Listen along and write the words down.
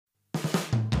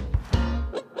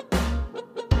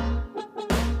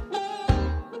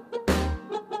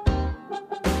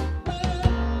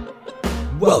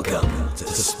Welcome to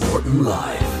Sportin'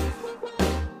 Live.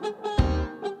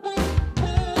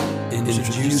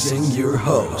 Introducing your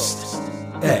host,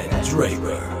 Ed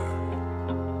Draper.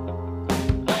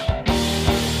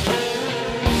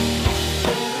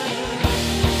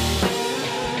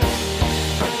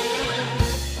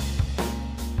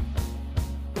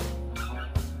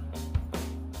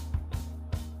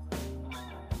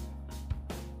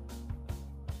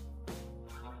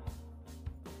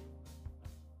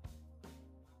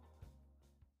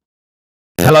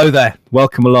 Hello there.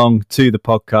 Welcome along to the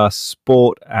podcast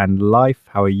Sport and Life.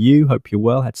 How are you? Hope you're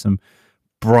well. Had some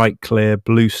bright, clear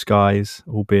blue skies,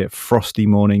 albeit frosty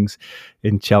mornings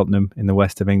in Cheltenham in the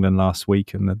west of England last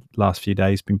week, and the last few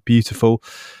days been beautiful.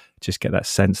 Just get that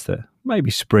sense that maybe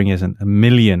spring isn't a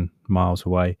million miles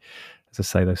away. As I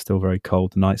say, they're still very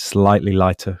cold. The night's slightly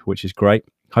lighter, which is great.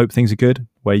 Hope things are good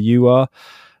where you are,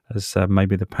 as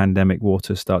maybe the pandemic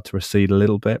waters start to recede a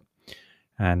little bit.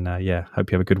 And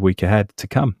hope you have a good week ahead to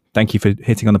come. Thank you for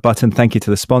hitting on the button. Thank you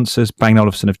to the sponsors, Bang &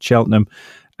 Olufsen of Cheltenham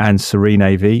and Serene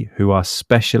AV, who are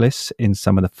specialists in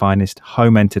some of the finest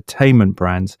home entertainment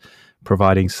brands,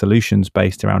 providing solutions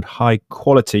based around high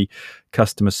quality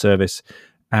customer service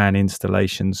and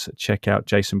installations. Check out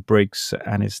Jason Briggs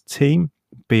and his team,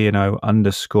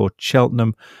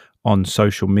 B&O_Cheltenham on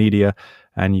social media.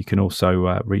 And you can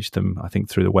also reach them, I think,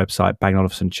 through the website, Bang &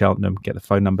 Olufsen Cheltenham. Get the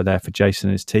phone number there for Jason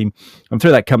and his team. And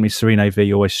through that company, Serene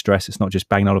AV, always stress it's not just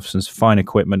Bang & Olufsen's fine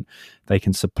equipment they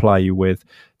can supply you with.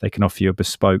 They can offer you a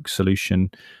bespoke solution,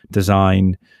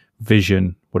 design,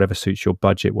 vision, whatever suits your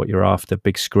budget, what you're after,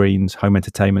 big screens, home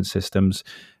entertainment systems,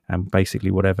 and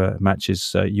basically whatever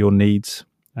matches your needs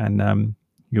and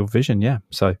your vision. Yeah.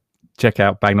 So check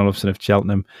out Bang & Olufsen of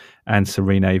Cheltenham and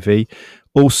Serene AV.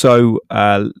 Also,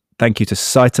 thank you to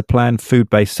Cytoplan,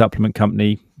 food-based supplement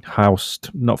company,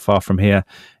 housed not far from here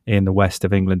in the west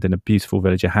of England in a beautiful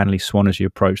village of Hanley Swan as you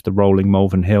approach the rolling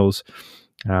Malvern Hills.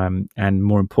 And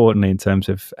more importantly, in terms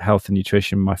of health and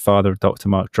nutrition, my father, Dr.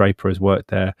 Mark Draper, has worked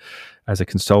there as a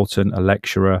consultant, a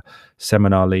lecturer,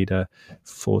 seminar leader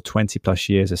for 20 plus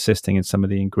years, assisting in some of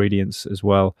the ingredients as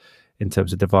well in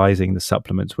terms of devising the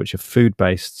supplements, which are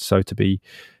food-based, so to be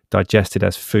digested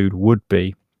as food would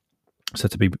be. So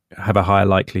to have a higher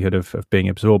likelihood of being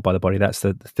absorbed by the body. That's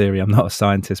the theory. I'm not a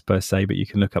scientist per se, but you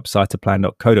can look up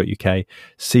cytoplan.co.uk,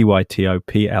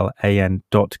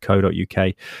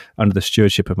 cytoplan.co.uk. Under the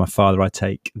stewardship of my father, I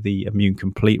take the Immune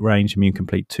Complete range, Immune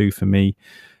Complete 2 for me,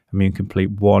 Immune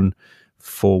Complete 1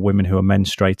 for women who are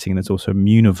menstruating, and there's also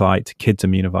Immunovite, Kids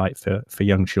Immunovite for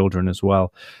young children as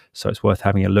well. So it's worth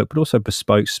having a look, but also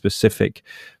bespoke specific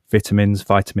vitamins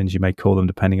you may call them,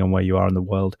 depending on where you are in the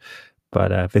world.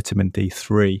 But vitamin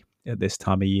D3 at this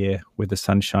time of year with the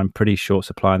sunshine, pretty short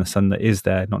supply, and the sun that is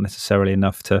there, not necessarily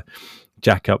enough to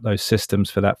jack up those systems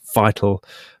for that vital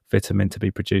vitamin to be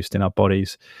produced in our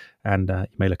bodies. And you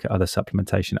may look at other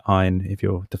supplementation, iron, if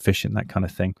you're deficient, that kind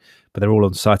of thing. But they're all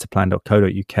on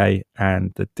cytoplan.co.uk,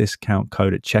 and the discount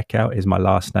code at checkout is my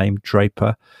last name,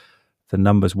 Draper, the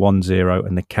numbers 10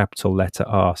 and the capital letter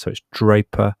R. So it's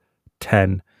Draper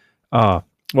 10R.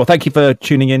 Well, thank you for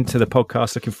tuning in to the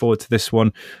podcast. Looking forward to this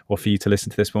one, or for you to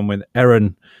listen to this one with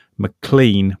Aaron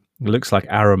McLean. It looks like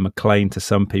Aaron McLean to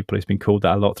some people. He's been called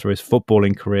that a lot through his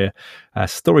footballing career,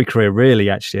 story career, really,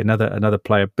 actually. Another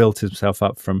player built himself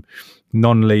up from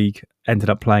non-league, ended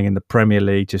up playing in the Premier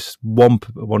League, just one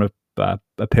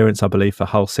appearance, I believe, for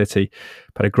Hull City.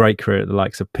 Had a great career at the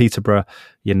likes of Peterborough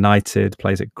United,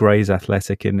 plays at Grays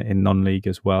Athletic in non-league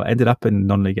as well. Ended up in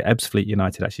non-league at Ebbsfleet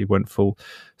United, actually went full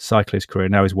cyclist career.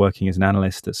 Now he's working as an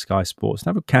analyst at Sky Sports. And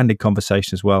have a candid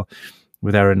conversation as well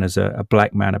with Aaron as a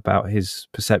black man about his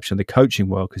perception of the coaching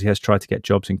world, because he has tried to get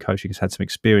jobs in coaching, has had some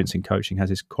experience in coaching, has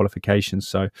his qualifications.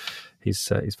 So he's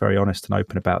very honest and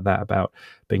open about that, about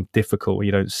being difficult when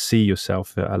you don't see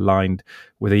yourself aligned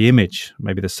with the image,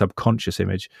 maybe the subconscious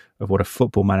image of what a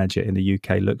football manager in the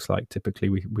UK looks like. Typically,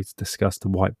 we discuss the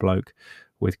white bloke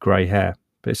with grey hair.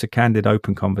 But it's a candid,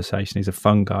 open conversation. He's a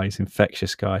fun guy. He's an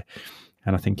infectious guy.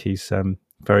 And I think he's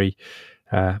very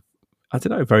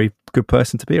good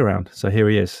person to be around. So here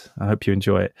he is. I hope you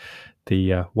enjoy it.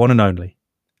 The one and only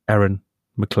Aaron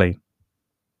McLean.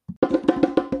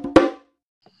 The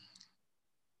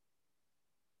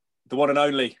one and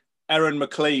only Aaron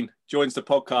McLean joins the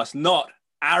podcast, not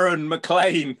Aaron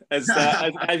McLean, as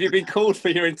have you been called for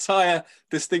your entire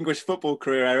distinguished football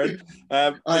career, Aaron?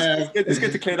 It's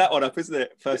good to clear that one up, isn't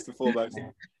it, first and foremost?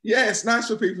 Yeah, it's nice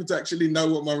for people to actually know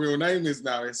what my real name is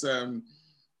now. It's I've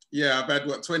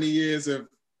had 20 years of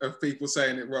people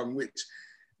saying it wrong, which,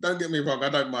 don't get me wrong, I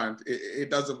don't mind. It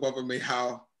doesn't bother me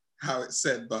how it's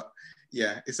said, but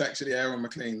yeah, it's actually Aaron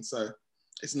McLean. So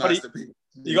it's nice that people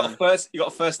You got a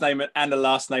first name and a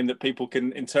last name that people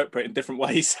can interpret in different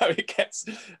ways. So it gets,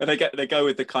 and they go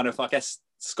with the kind of, I guess,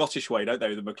 Scottish way, don't they,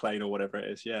 with the McLean or whatever it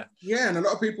is. Yeah. Yeah, and a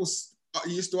lot of people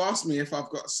used to ask me if I've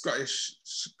got Scottish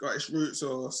roots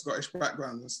or Scottish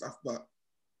background and stuff, but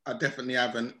I definitely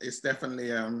haven't. It's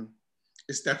definitely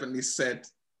said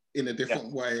in a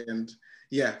different way. And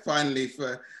yeah, finally,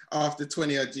 after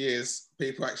 20 odd years,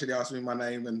 people actually ask me my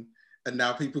name, and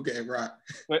now people get it right.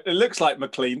 Well, it looks like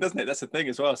McLean, doesn't it? That's the thing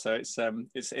as well. So it's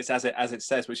as it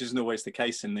says, which isn't always the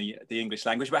case in the English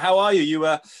language. But how are you? You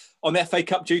were on the FA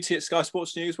Cup duty at Sky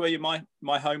Sports News. Were you my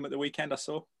home at the weekend? I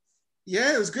saw.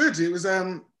 Yeah, it was good. It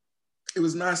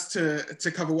was nice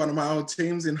to cover one of my old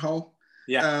teams in Hull.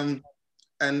 Yeah.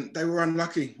 And they were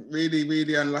unlucky, really,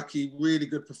 really unlucky. Really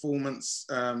good performance.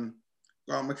 Grant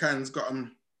McCann's got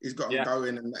them. He's got them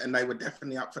going, and they were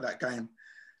definitely up for that game.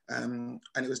 And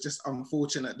it was just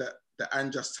unfortunate that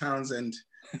Andros Townsend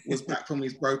was back from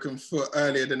his broken foot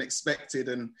earlier than expected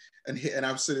and hit an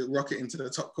absolute rocket into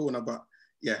the top corner. But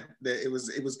yeah, it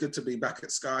was good to be back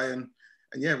at Sky, and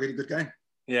yeah, really good game.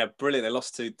 Yeah, brilliant. They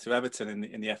lost to Everton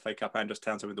in the FA Cup. Andros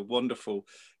Townsend with a wonderful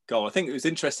goal. I think it was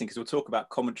interesting because we'll talk about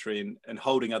commentary and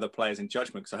holding other players in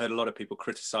judgment, because I heard a lot of people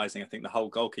criticising, I think, the whole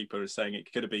goalkeeper is saying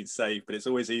it could have been saved, but it's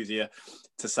always easier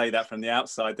to say that from the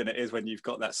outside than it is when you've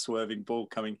got that swerving ball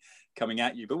coming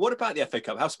at you. But what about the FA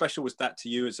Cup? How special was that to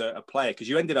you as a player? Because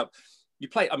you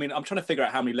played, I mean, I'm trying to figure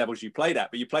out how many levels you played at,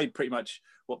 but you played pretty much,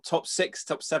 top 6,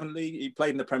 top 7 league? You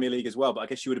played in the Premier League as well, but I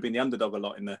guess you would have been the underdog a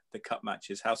lot in the cup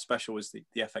matches. How special was the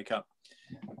FA Cup?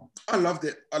 I loved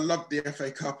it. I loved the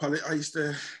FA Cup. I used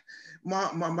to,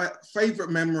 my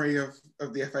favourite memory of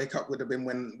the FA Cup would have been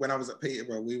when I was at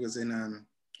Peterborough. We was in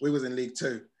League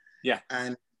Two. Yeah.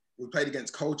 And we played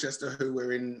against Colchester, who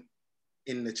were in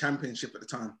the Championship at the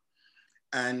time.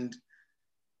 And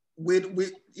we had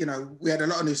a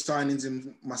lot of new signings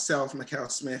in myself, Mikael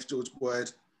Smith, George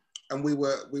Boyd, and we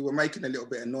were making a little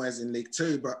bit of noise in League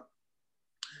Two, but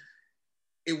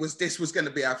this was going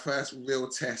to be our first real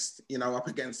test, up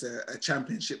against a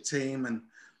Championship team,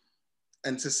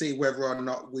 and to see whether or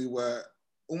not we were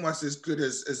almost as good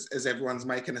as everyone's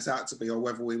making us out to be, or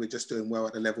whether we were just doing well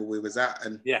at the level we was at.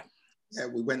 And yeah,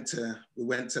 we went to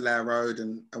Lair Road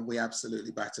and we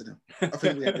absolutely battered them. I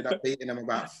think we ended up beating them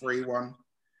about 3-1.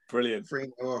 Brilliant.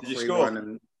 3-0 or 3-1,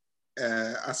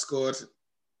 and I scored.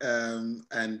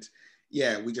 And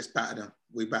yeah, we just battered them.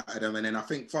 We battered them, and then I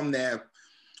think from there,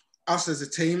 us as a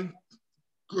team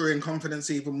grew in confidence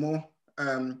even more,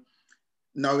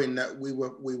 knowing that we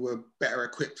were better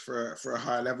equipped for a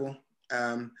higher level.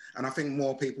 And I think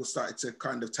more people started to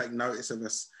kind of take notice of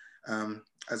us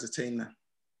as a team now.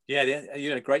 Yeah, you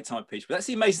had a great time at Peach. But that's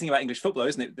the amazing thing about English football,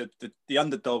 isn't it? The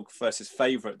underdog versus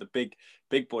favourite, the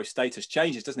big boy status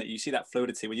changes, doesn't it? You see that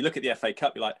fluidity. When you look at the FA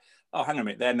Cup, you're like, oh, hang on a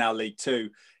minute, they're now League Two.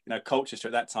 Colchester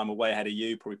at that time were way ahead of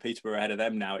you, probably Peterborough ahead of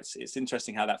them now. It's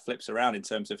interesting how that flips around in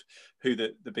terms of who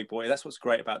the big boy is. That's what's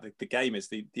great about the game, is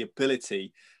the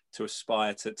ability to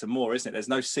aspire to more, isn't it? There's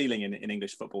no ceiling in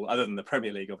English football other than the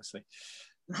Premier League, obviously.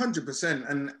 100%.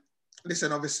 And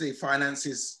listen, obviously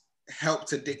finances help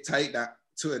to dictate that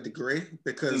to a degree,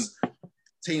 because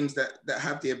teams that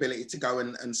have the ability to go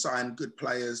and sign good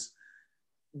players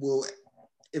will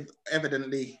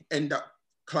evidently end up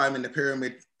climbing the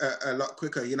pyramid a lot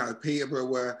quicker. Peterborough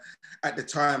were, at the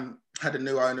time, had a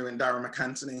new owner in Darren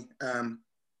McAntony,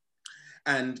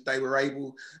 and they were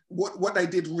able, what they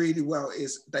did really well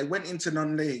is they went into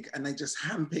non-league and they just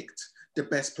handpicked the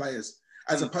best players,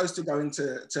 as opposed to going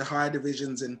to higher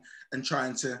divisions and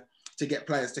trying to get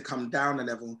players to come down a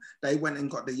level. They went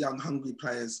and got the young, hungry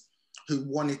players who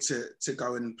wanted to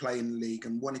go and play in the league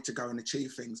and wanted to go and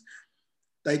achieve things.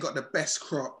 They got the best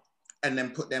crop and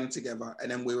then put them together. And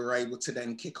then we were able to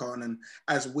then kick on. And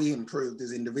as we improved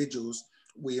as individuals,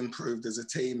 we improved as a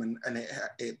team, and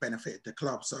it benefited the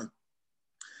club. So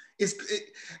it's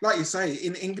like you say,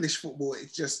 in English football,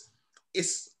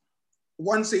 it's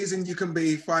one season you can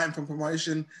be fighting for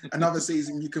promotion, another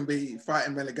season you can be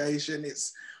fighting relegation.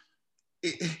 It's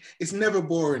never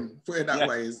boring, put it that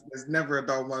way. There's never a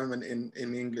dull moment in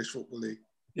the English Football League.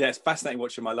 Yeah, it's fascinating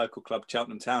watching my local club,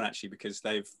 Cheltenham Town, actually, because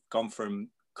they've gone from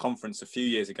Conference a few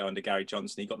years ago under Gary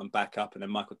Johnson. He got them back up, and then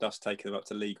Michael Dust taking them up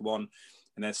to League One,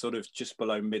 and they're sort of just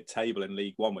below mid-table in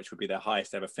League One, which would be their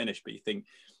highest ever finish. But you think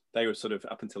they were sort of,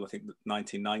 up until I think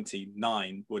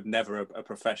 1999, were never a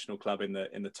professional club in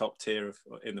the top tier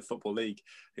in the Football League.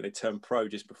 I think they turned pro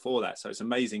just before that. So it's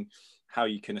amazing how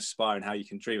you can aspire and how you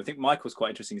can dream. I think Michael's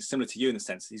quite interesting. He's similar to you in the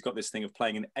sense that he's got this thing of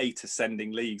playing in 8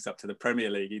 ascending leagues up to the Premier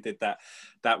League. He did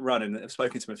that run, and I've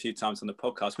spoken to him a few times on the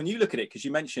podcast. When you look at it, because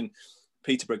you mentioned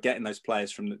Peterborough getting those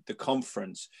players from the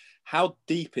conference. How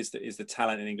deep is the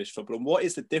talent in English football, and what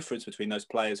is the difference between those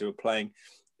players who are playing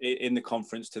in the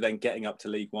conference to then getting up to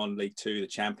League One, League Two, the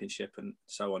Championship, and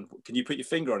so on? Can you put your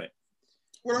finger on it?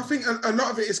 Well, I think a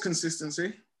lot of it is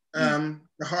consistency. The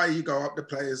higher you go up, the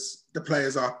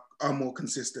players are more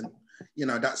consistent. You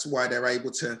know, that's why they're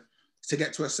able to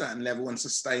get to a certain level and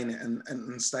sustain it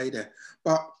and stay there.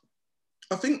 But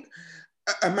I think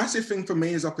a massive thing for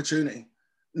me is opportunity.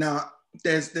 Now,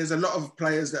 there's a lot of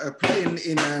players that are playing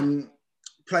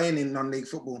in non-league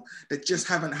football that just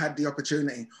haven't had the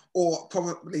opportunity, or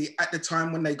probably at the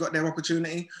time when they got their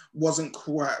opportunity wasn't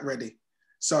quite ready.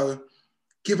 So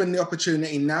given the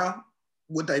opportunity now,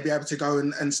 would they be able to go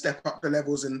and step up the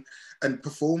levels and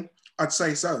perform? I'd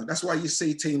say so. That's why you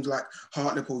see teams like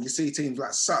Hartlepool, you see teams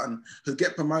like Sutton who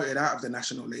get promoted out of the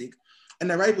National League, and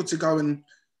they're able to go and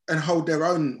hold their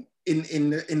own in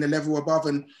the level above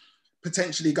and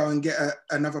potentially go and get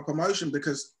another promotion,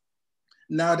 because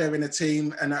now they're in a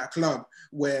team and at a club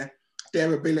where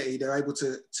their ability, they're able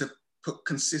to put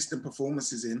consistent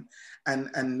performances in,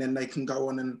 and then they can go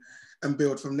on and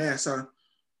build from there. So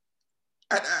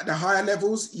at the higher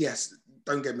levels, yes,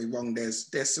 don't get me wrong, there's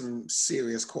some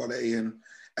serious quality and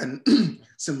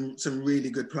some really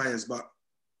good players, but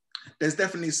there's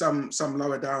definitely some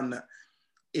lower down that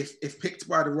if picked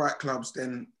by the right clubs,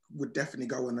 then would definitely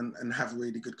go on and have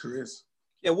really good careers.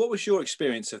 Yeah, what was your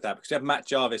experience of that? Because we had Matt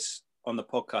Jarvis on the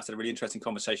podcast, had a really interesting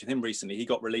conversation with him recently. He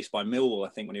got released by Millwall, I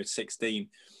think, when he was 16.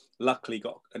 Luckily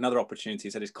got another opportunity. He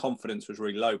said his confidence was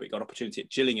really low, but he got an opportunity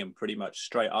at Gillingham pretty much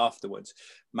straight afterwards.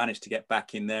 Managed to get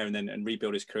back in there and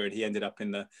rebuild his career. And he ended up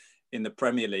in the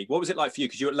Premier League. What was it like for you?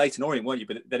 Because you were at Leyton Orient, weren't you?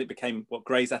 But then it became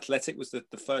Grays Athletic was the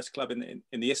first club in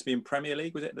the Isthmian Premier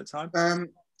League, was it at the time?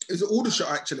 It was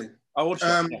Aldershot, actually. Oh,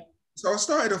 Aldershot, yeah. So I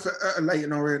started off at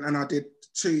Leyton Orient, and I did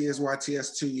 2 years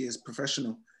YTS, 2 years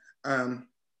professional.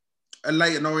 At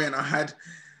Leyton Orient,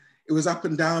 it was up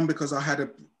and down because I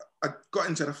got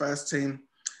into the first team,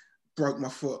 broke my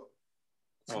foot,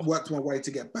 worked my way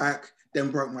to get back, then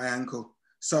broke my ankle.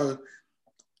 So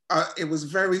it was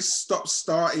very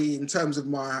stop-starty in terms of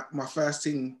my first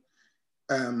team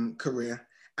career.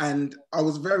 And I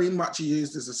was very much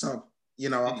used as a sub. You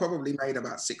know, I probably made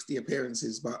about 60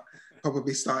 appearances, but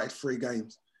probably started 3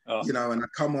 games. You know, and I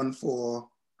come on for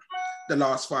the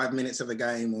last 5 minutes of a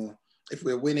game, or if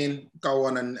we're winning, go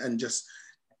on and just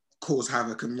cause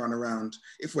havoc and run around.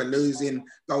 If we're losing,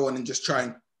 go on and just try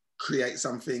and create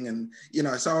something. And, you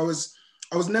know, so I was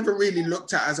never really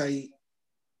looked at as a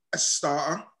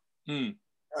starter. And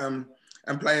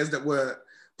players that were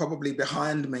probably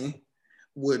behind me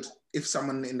would, if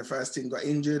someone in the first team got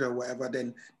injured or whatever,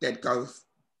 then they'd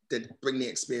bring the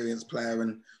experienced player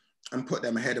and put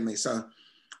them ahead of me. So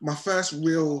my first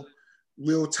real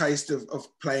taste of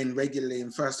playing regularly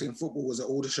in first team football was at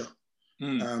Aldershot.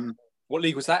 What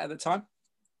league was that at the time?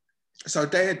 So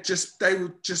they had just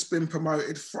been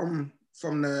promoted from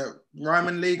the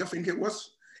Ryman League, I think it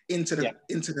was, into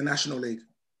the National League.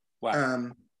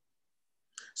 Wow.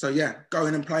 So yeah,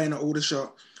 going and playing at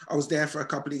Aldershot, I was there for a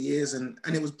couple of years, and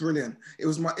it was brilliant. It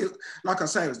was like I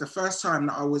say, it was the first time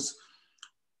that I was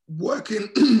working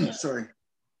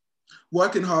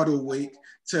hard all week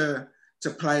to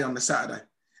play on the Saturday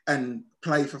and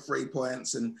play for 3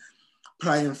 points and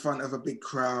play in front of a big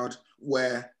crowd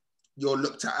where you're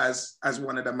looked at as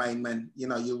one of the main men. You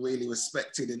know, you're really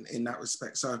respected in that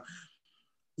respect. So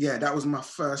yeah, that was my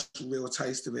first real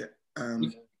taste of it.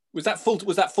 Was that full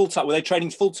time? Were they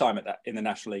training full time in the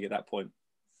National League at that point?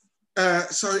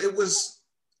 So it was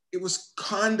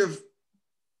kind of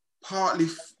partly,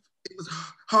 it was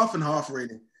half and half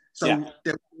really. So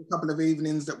there were a couple of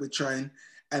evenings that we'd train,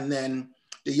 and then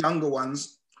the younger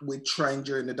ones we'd train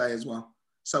during the day as well.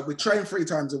 So we'd train 3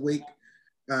 times a week,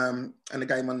 and a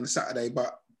game on the Saturday,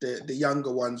 but the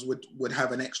younger ones would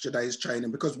have an extra day's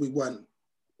training because we didn't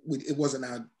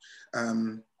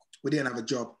have a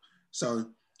job. So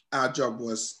our job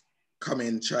was come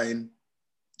in, train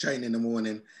in the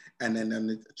morning, and then on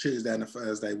the Tuesday and the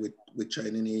Thursday we'd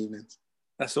train in the evenings.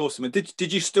 That's awesome. And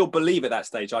did you still believe at that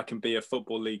stage I can be a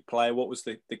Football League player? What was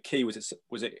the key? Was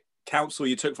it counsel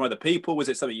you took from other people? Was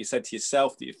it something you said to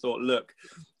yourself that you thought, look,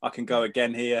 I can go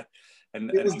again here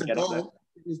and get up there?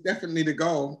 It was definitely the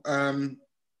goal.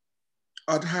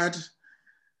 I'd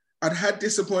had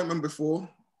disappointment before.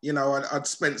 You know, I'd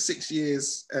spent 6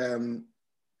 years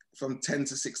from 10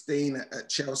 to 16 at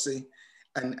Chelsea,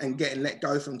 and getting let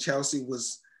go from Chelsea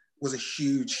was a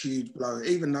huge blow.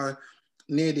 Even though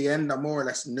near the end I more or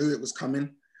less knew it was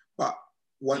coming, but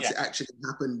once it actually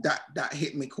happened, that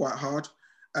hit me quite hard.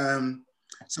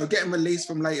 So getting released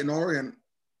from Leyton Orient,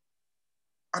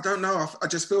 I don't know. I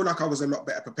just feel like I was a lot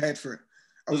better prepared for it.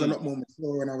 I was a lot more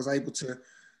mature, and I was able to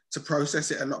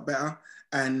process it a lot better.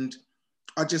 And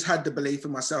I just had the belief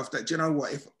in myself that, do you know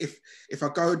what, if I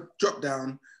go drop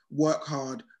down, work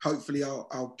hard, hopefully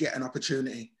I'll get an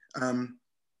opportunity.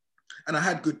 And I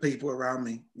had good people around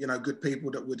me, you know, good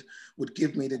people that would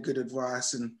give me the good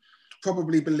advice and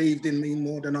probably believed in me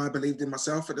more than I believed in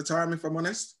myself at the time, if I'm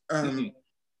honest.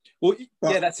 Well,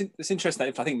 yeah, that's interesting.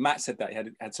 I think Matt said that he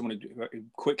had someone who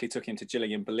quickly took him to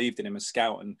Gillingham, believed in him as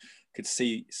scout, and could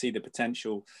see the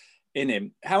potential in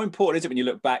him. How important is it when you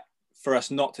look back for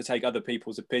us not to take other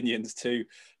people's opinions too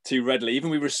readily?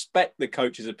 Even we respect the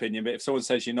coach's opinion, but if someone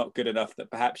says you're not good enough,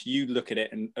 that perhaps you look at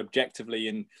it and objectively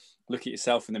and look at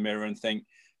yourself in the mirror and think,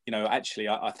 you know, actually,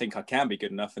 I think I can be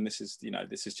good enough, and this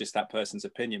is just that person's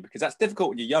opinion. Because that's difficult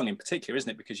when you're young, in particular, isn't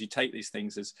it? Because you take these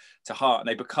things to heart, and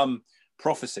they become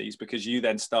prophecies, because you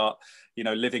then start, you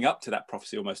know, living up to that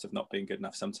prophecy almost of not being good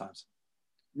enough sometimes.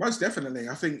 Most definitely.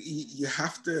 I think you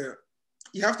have to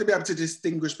be able to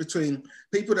distinguish between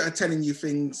people that are telling you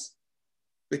things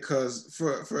because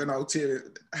for an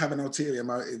ulterior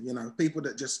motive, you know, people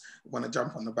that just want to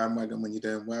jump on the bandwagon when you're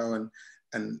doing well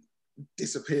and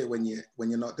disappear when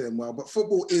you're not doing well. But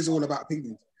football is all about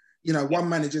opinions. You know, one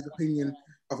manager's opinion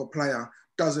of a player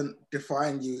doesn't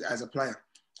define you as a player.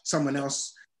 Someone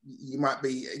else, you might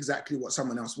be exactly what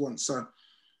someone else wants. So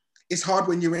it's hard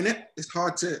when you're in it. It's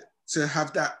hard to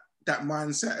have that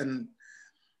mindset and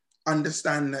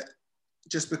understand that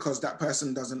just because that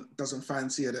person doesn't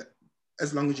fancy it,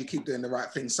 as long as you keep doing the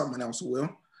right thing, someone else will.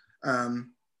 And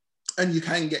you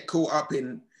can get caught up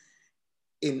in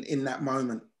that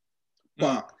moment.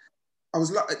 But I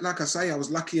was like I say, I was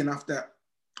lucky enough that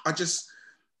I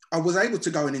was able to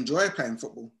go and enjoy playing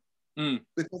football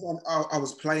because I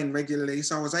was playing regularly.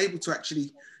 So I was able to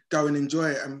actually go and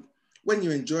enjoy it. And when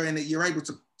you're enjoying it, you're able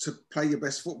to play your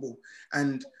best football.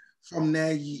 And from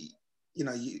there, you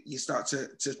start to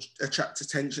attract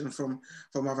attention from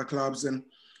other clubs. And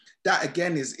that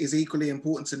again is equally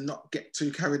important, to not get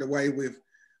too carried away with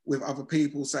other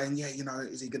people saying, yeah, you know,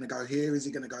 is he going to go here? Is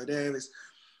he going to go there?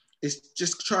 It's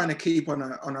just trying to keep on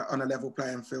a level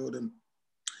playing field. And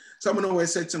someone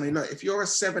always said to me, look, if you're a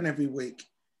 7 every week,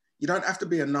 you don't have to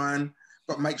be a 9,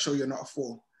 but make sure you're not a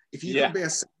 4. If you can be a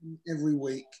 7 every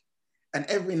week, and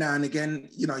every now and again,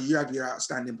 you know, you have your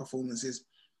outstanding performances,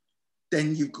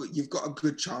 then you've got a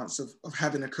good chance of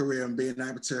having a career and being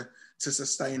able to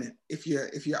sustain it. If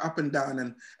you're up and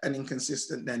down and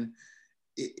inconsistent, then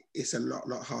it's a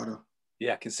lot harder.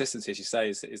 Yeah, consistency, as you say,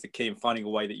 is the key, in finding a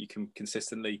way that you can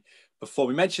consistently perform.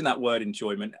 We mentioned that word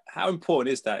enjoyment. How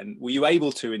important is that? And were you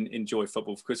able to enjoy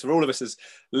football? Because for all of us as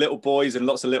little boys and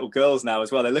lots of little girls now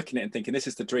as well, they're looking at it and thinking this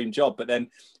is the dream job. But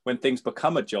then when things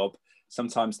become a job,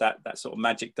 sometimes that sort of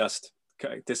magic dust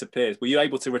disappears. Were you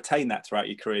able to retain that throughout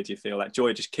your career? Do you feel that joy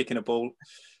of just kicking a ball?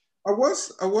 I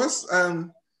was.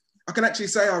 I can actually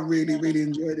say I really, really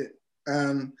enjoyed it.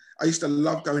 I used to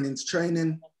love going into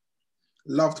training.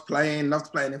 Loved playing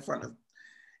in front of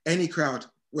any crowd,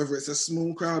 whether it's a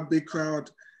small crowd, big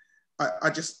crowd. I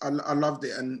loved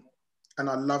it, and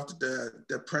I loved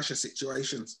the pressure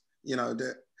situations. You know,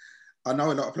 that I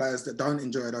know a lot of players that don't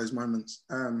enjoy those moments.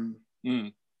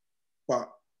 But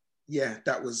yeah,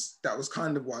 that was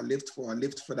kind of what I lived for. I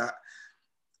lived for that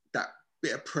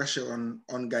bit of pressure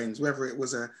on games, whether it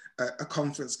was a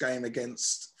conference game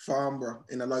against Farnborough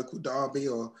in a local derby,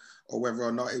 or whether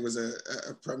or not it was a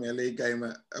Premier League game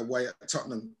away at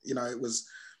Tottenham. You know, it was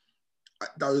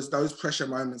those pressure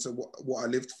moments are what I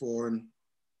lived for, and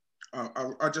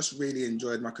I just really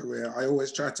enjoyed my career. I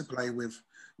always tried to play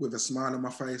with a smile on my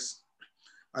face.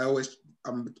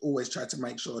 I'm always tried to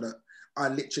make sure that I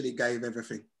literally gave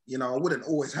everything. You know, I wouldn't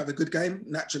always have a good game,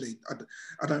 naturally.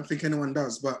 I don't think anyone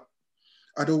does, but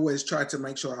I'd always try to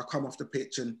make sure I come off the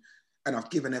pitch and I've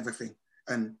given everything.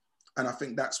 And I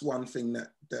think that's one thing that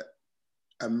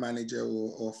a manager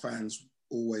or fans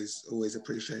always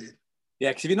appreciated.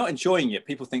 Yeah, because if you're not enjoying it,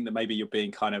 people think that maybe you're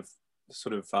being kind of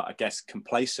sort of, I guess,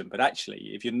 complacent. But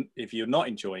actually, if you're not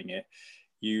enjoying it,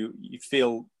 you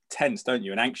feel tense, don't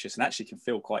you, and anxious, and actually can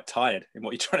feel quite tired in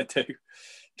what you're trying to do.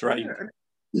 Drained.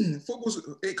 Yeah.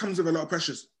 It comes with a lot of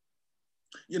pressures.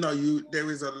 You know, there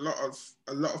is a lot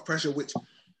of pressure which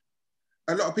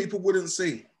a lot of people wouldn't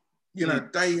see. You know,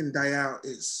 day in, day out,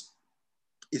 it's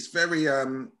very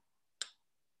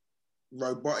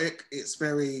robotic.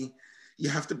 You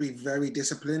have to be very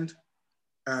disciplined.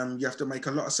 You have to make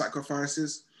a lot of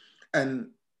sacrifices. And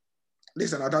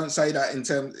listen, I don't say that in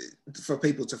terms for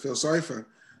people to feel sorry for.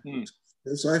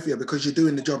 Feel sorry for you, because you're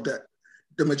doing the job that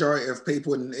the majority of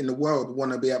people in the world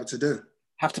want to be able to do.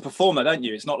 have to perform that, don't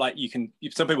you? It's not like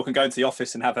some people can go into the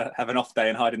office and have an off day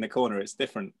and hide in the corner. It's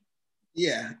different.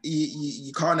 Yeah,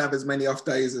 you can't have as many off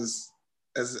days as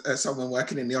someone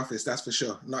working in the office. That's for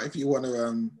sure. Not if you want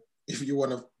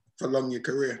to prolong your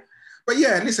career. But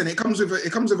yeah, listen, it comes with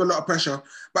a lot of pressure.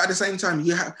 But at the same time,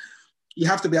 you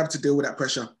have to be able to deal with that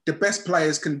pressure. The best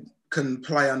players can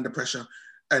play under pressure,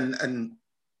 and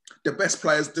the best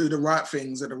players do the right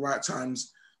things at the right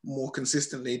times more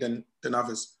consistently than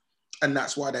others. And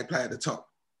that's why they play at the top.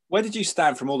 Where did you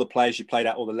stand from all the players you played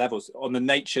at all the levels on the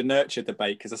nature-nurture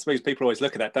debate? Because I suppose people always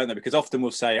look at that, don't they? Because often we'll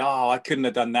say, oh, I couldn't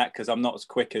have done that because I'm not as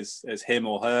quick as him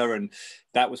or her. And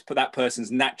that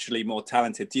person's naturally more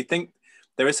talented. Do you think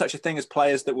there is such a thing as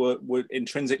players that were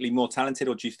intrinsically more talented?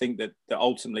 Or do you think that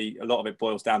ultimately a lot of it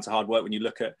boils down to hard work when you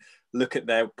look at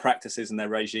their practices and their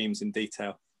regimes in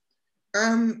detail?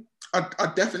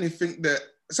 I definitely think that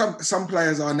some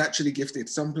players are naturally gifted.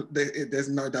 There's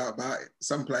no doubt about it.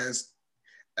 Some players,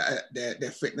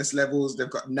 their fitness levels, they've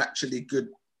got naturally good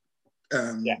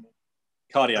cardio.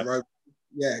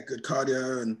 Good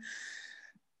cardio, and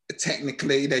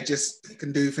technically they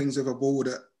can do things with a ball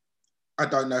that I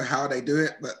don't know how they do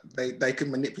it, but they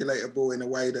can manipulate a ball in a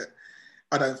way that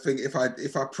I don't think if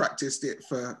I practiced it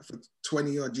for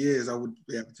 20 odd years, I would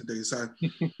be able to do. So I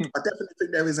definitely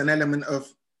think there is an element of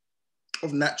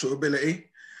natural ability,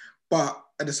 but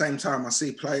at the same time, I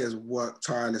see players work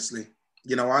tirelessly.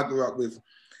 You know, I grew up with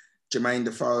Jermaine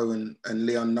Defoe and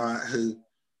Leon Knight, who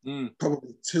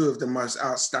probably two of the most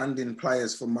outstanding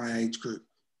players for my age group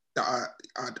that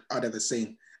I'd ever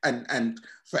seen, and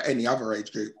for any other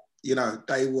age group. You know,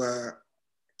 they were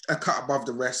a cut above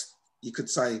the rest, you could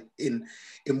say, in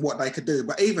what they could do.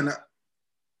 But even at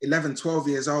 11, 12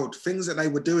 years old, things that they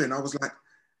were doing, I was like,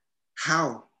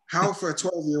 how for a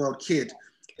 12-year-old kid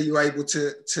are you able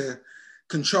to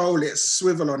control it,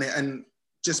 swivel on it, and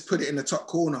just put it in the top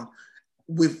corner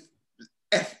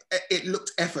it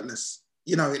looked effortless.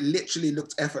 You know, it literally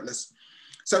looked effortless.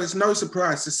 So it's no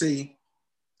surprise to see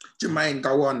Jermaine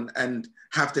go on and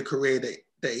have the career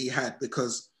that he had,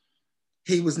 because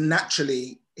he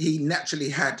naturally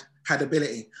had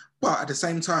ability, but at the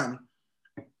same time,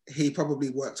 he probably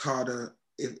worked harder,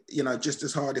 just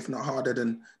as hard, if not harder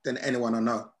than anyone I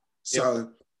know.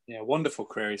 So yeah, wonderful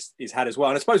career he's had as well.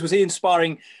 And I suppose, was he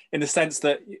inspiring in the sense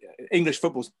that English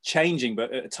football's changing,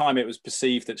 but at the time it was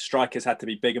perceived that strikers had to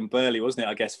be big and burly, wasn't it?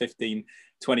 I guess 15,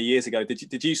 20 years ago.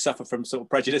 Did you suffer from sort of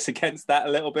prejudice against that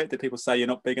a little bit? Did people say you're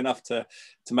not big enough to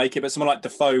make it? But someone like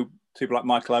Defoe, people like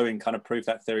Michael Owen kind of proved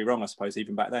that theory wrong, I suppose,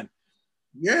 even back then.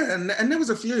 Yeah, and there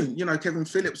was a few. You know, Kevin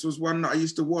Phillips was one that I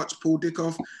used to watch, Paul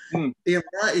Dickoff, Ian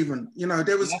Wright even. You know,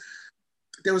 there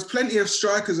was plenty of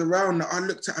strikers around that I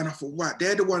looked at and I thought, right,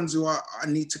 they're the ones who I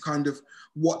need to kind of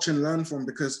watch and learn from,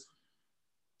 because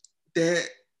they're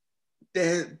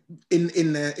in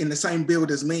the same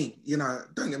build as me. You know,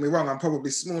 don't get me wrong, I'm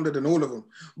probably smaller than all of them,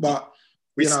 but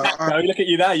look at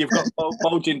you there. You've got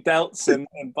bulging delts and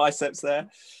biceps there.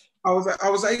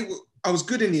 I was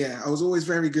good in the air. I was always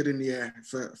very good in the air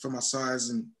for my size,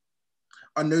 and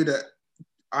I knew that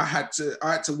I had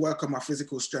to work on my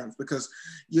physical strength, because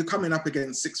you're coming up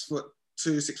against 6'2",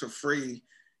 6'3"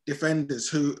 defenders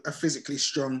who are physically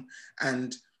strong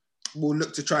and will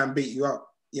look to try and beat you up.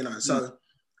 You know, so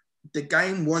the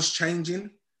game was changing,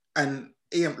 and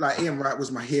Ian Wright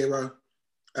was my hero.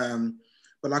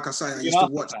 But like I say, I used to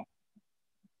watch.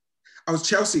 I was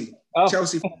Chelsea. Oh.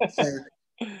 Chelsea.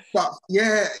 But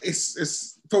yeah,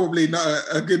 it's probably not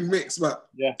a good mix. But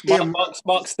yeah,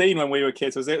 Mark Stein when we were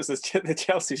kids was the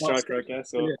Chelsea striker, I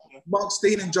guess. Or, yeah. Mark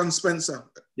Stein and John Spencer.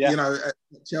 Yeah. You know,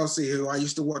 at Chelsea, who I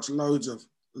used to watch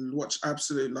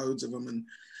absolute loads of them,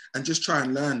 and just try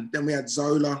and learn. Then we had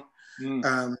Zola.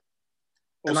 And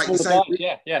like you say,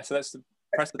 so that's the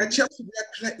precedent. At Chelsea,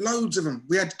 we had loads of them.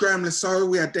 We had Graham Lasso,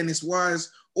 we had Dennis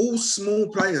Wise, all small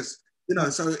players. You know,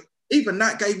 so even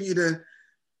that gave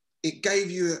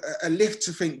you a lift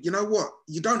to think, you know what,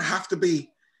 you don't have to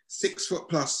be 6 foot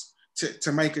plus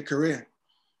to make a career.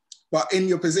 But in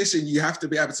your position, you have to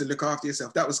be able to look after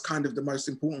yourself. That was kind of the most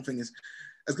important thing, is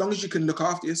as long as you can look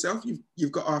after yourself,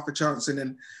 you've got half a chance. And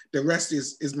then the rest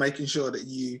is making sure that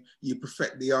you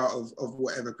perfect the art of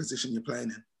whatever position you're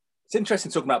playing in. It's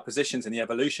interesting talking about positions and the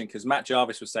evolution, because Matt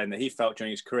Jarvis was saying that he felt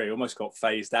during his career he almost got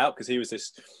phased out because he was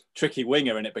this tricky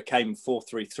winger and it became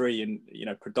 4-3-3 and, you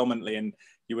know, predominantly, and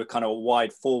you were kind of a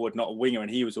wide forward, not a winger. And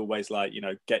he was always like, you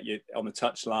know, get you on the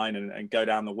touchline and go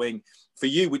down the wing. For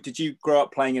you, did you grow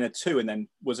up playing in a 2 and then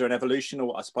was there an evolution?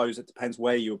 Or I suppose it depends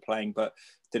where you were playing, but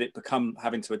did it become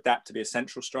having to adapt to be a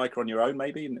central striker on your own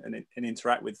maybe and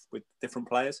interact with different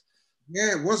players?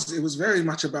 Yeah, it was. It was very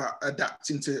much about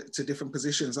adapting to different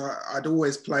positions. I'd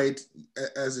always played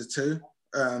as a two,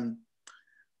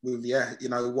 with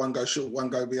one go short, one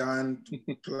go behind,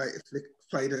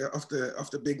 played off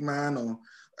the big man. Or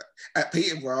at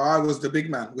Peterborough, I was the big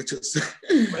man, which was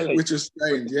Really? which was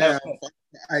strange. Yeah,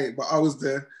 but I was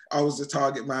the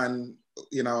target man.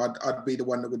 I'd be the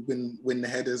one that would win the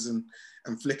headers and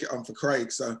flick it on for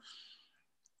Craig. So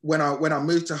when I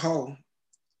moved to Hull,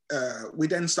 we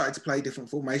then started to play different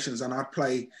formations, and I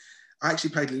actually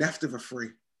played left of a three,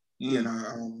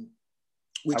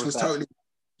 which was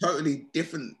totally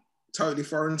different, totally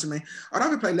foreign to me. I'd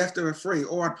either play left of a three,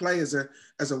 or I'd play as a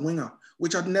winger,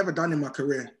 which I'd never done in my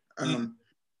career.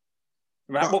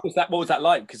 What was that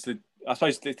like? Because I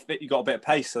suppose you got a bit of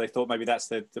pace, so they thought maybe that's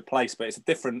the place. But it's a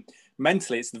different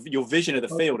mentally. It's your vision of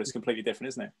the field is completely different,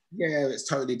 isn't it? Yeah, it's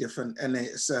totally different, and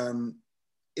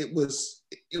it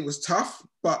was tough,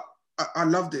 but I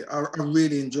loved it. I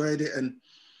really enjoyed it, and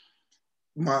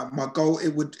my goal,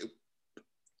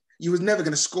 you was never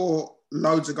going to score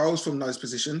loads of goals from those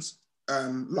positions,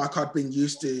 like I'd been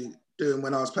used to doing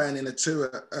when I was playing in a two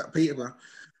at Peterborough.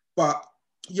 But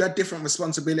you had different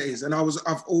responsibilities, and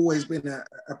I've always been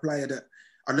a player that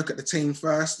I look at the team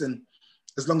first, and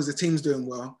as long as the team's doing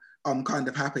well, I'm kind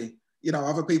of happy.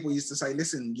 Other people used to say,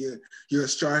 listen, you're a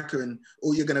striker, and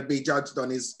all you're going to be judged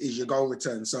on is your goal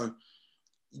return. So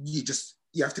you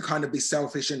have to kind of be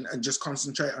selfish and just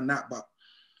concentrate on that. But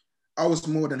I was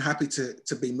more than happy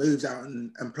to be moved out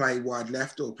and play wide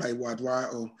left, or play wide right,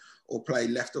 or play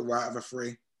left or right of a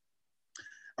three.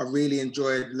 I really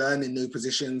enjoyed learning new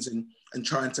positions and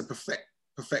trying to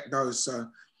perfect those. So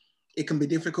it can be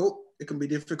difficult. It can be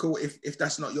difficult if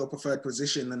that's not your preferred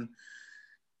position. And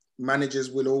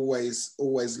managers will always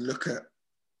look at,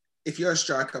 if you're a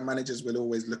striker, managers will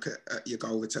always look at your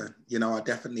goal return. I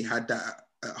definitely had that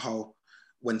at Hull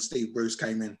when Steve Bruce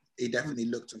came in. He definitely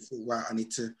looked and thought, right,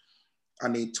 I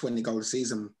need 20 goal a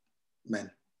season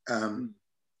men. And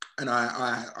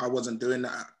I wasn't doing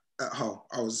that at Hull.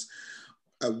 I was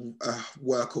a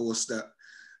workhorse that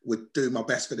would do my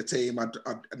best for the team. I'd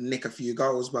nick a few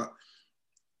goals, but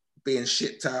being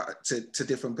shipped out to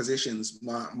different positions,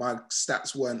 my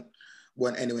stats weren't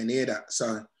anywhere near that.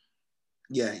 So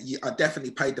yeah, I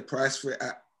definitely paid the price for it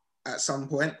at some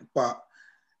point, but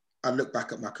I look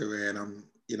back at my career and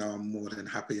I'm more than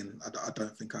happy, and I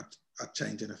don't think I'd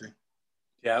change anything.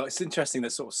 Yeah, it's interesting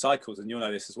that sort of cycles, and you'll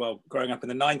know this as well. Growing up in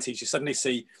the 90s, you suddenly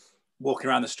see walking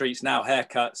around the streets now,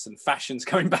 haircuts and fashions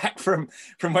coming back from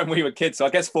when we were kids. So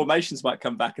I guess formations might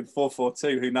come back, and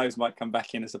 4-4-2, who knows, might come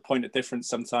back in as a point of difference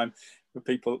sometime for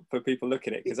people look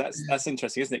at it, because that's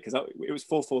interesting, isn't it? Because it was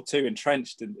 4-4-2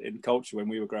 entrenched in culture when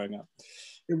we were growing up.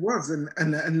 It was,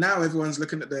 and now everyone's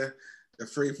looking at the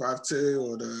 3-5-2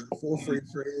 or the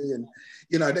 4-3-3, and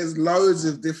there's loads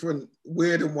of different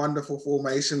weird and wonderful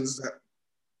formations that,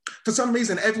 for some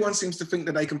reason, everyone seems to think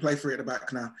that they can play three at the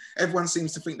back now. Everyone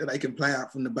seems to think that they can play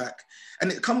out from the back.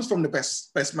 And it comes from the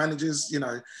best managers.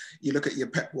 You look at your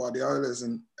Pep Guardiolas,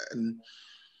 and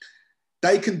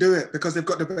they can do it because they've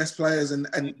got the best players, and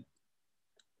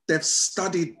they've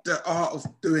studied the art of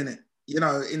doing it.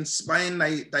 In Spain,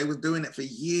 they were doing it for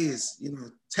years.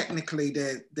 Technically,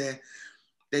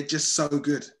 they're just so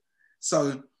good.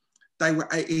 So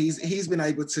he's been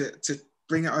able to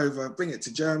bring it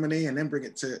to Germany, and then bring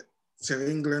it to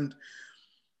England.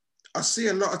 I see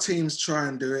a lot of teams try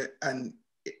and do it, and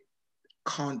it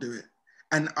can't do it.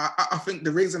 And I think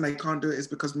the reason they can't do it is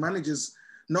because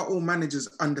not all managers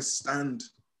understand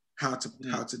how to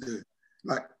do it.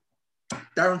 Like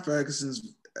Darren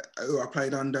Ferguson's, who I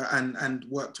played under and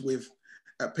worked with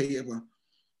at Peterborough,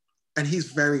 and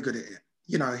he's very good at it.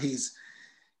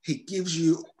 He gives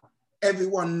you,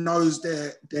 everyone knows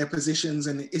their positions,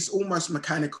 and it's almost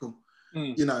mechanical,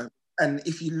 And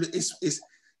if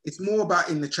it's more about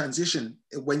in the transition,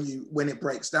 when it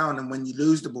breaks down and when you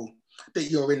lose the ball,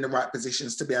 that you're in the right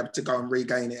positions to be able to go and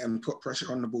regain it and put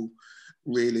pressure on the ball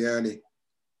really early.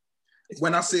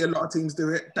 When I see a lot of teams do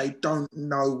it, they don't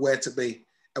know where to be,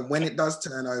 and when it does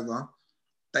turn over,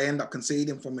 they end up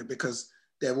conceding from it because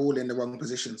they're all in the wrong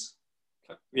positions.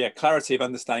 Yeah, clarity of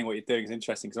understanding what you're doing is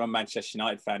interesting, because I'm a Manchester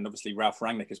United fan. Obviously, Ralph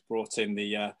Rangnick has brought in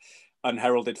the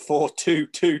unheralded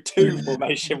 4-2-2-2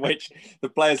 formation, which the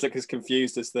players look as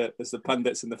confused as the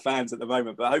pundits and the fans at the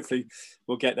moment. But hopefully,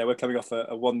 we'll get there. We're coming off a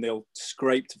 1-0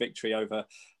 scraped victory over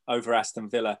Aston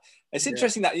Villa. It's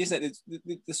interesting that, isn't it,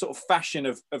 the sort of fashion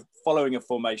of following a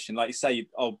formation. Like you say,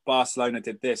 Barcelona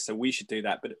did this, so we should do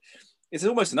that. But it's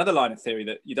almost another line of theory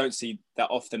that you don't see that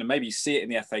often, and maybe you see it in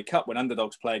the FA Cup when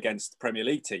underdogs play against Premier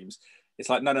League teams. It's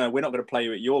like, no, we're not going to play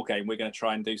you at your game. We're going to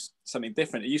try and do something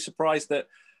different. Are you surprised that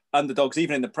underdogs,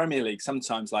 even in the Premier League,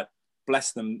 sometimes, like,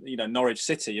 bless them, Norwich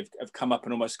City have come up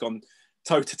and almost gone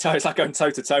toe-to-toe. It's like going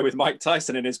toe-to-toe with Mike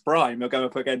Tyson in his prime. They'll go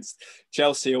up against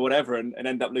Chelsea or whatever and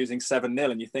end up losing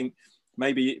 7-0. And you think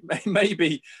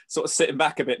maybe sort of sitting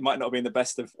back a bit might not have been the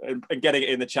best of, and getting it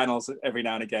in the channels every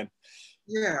now and again.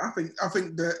 Yeah, I think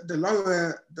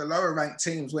the lower ranked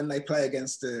teams, when they play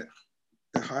against the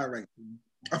higher ranked team,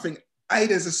 I think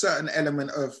there's a certain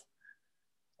element of,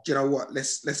 you know what,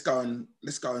 let's go and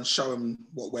show them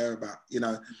what we're about.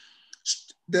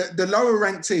 The lower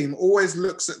ranked team always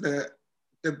looks at the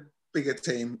bigger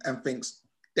team and thinks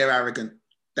they're arrogant.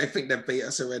 They think they've beat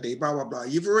us already, blah, blah, blah.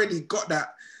 You've already got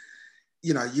that,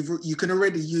 you can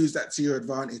already use that to your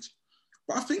advantage.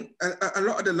 But I think a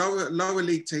lot of the lower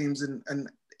league teams and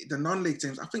the non-league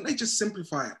teams, I think they just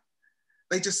simplify it.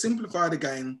 They just simplify the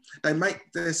game. They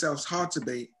make themselves hard to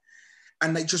beat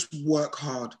and they just work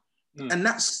hard. And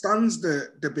that stuns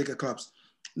the bigger clubs.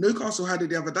 Newcastle had it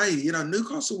the other day.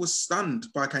 Newcastle was stunned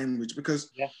by Cambridge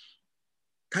because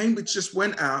Cambridge just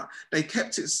went out. They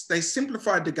kept it. They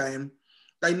simplified the game.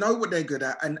 They know what they're good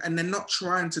at, and they're not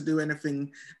trying to do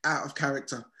anything out of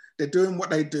character. They're doing what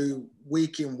they do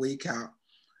week in, week out,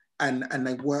 and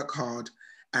they work hard,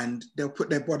 and they'll put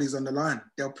their bodies on the line.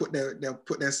 They'll put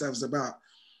themselves about.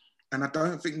 And I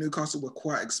don't think Newcastle were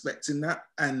quite expecting that,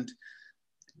 and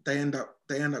they end up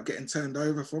getting turned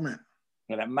over from it.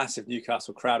 That massive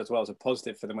Newcastle crowd as well is a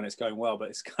positive for them when it's going well, but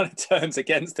it's kind of turns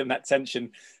against them. That tension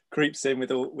creeps in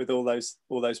with all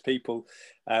those people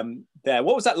there.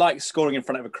 What was that like, scoring in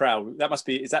front of a crowd?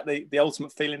 Is that the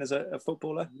ultimate feeling as a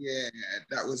footballer? Yeah,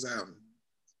 that was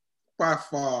by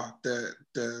far the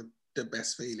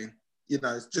best feeling.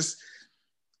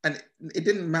 And it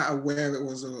didn't matter where it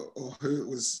was or who it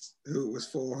was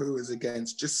for, who it was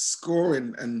against. Just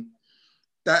scoring, and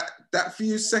that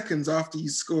few seconds after you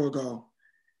score a goal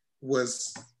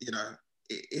was,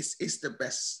 it's the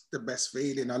best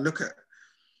feeling. I look at,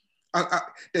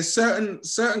 there's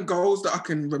certain goals that I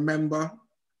can remember,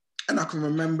 and I can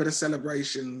remember the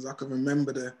celebrations. I can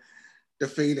remember the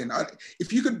feeling.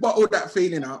 If you could bottle that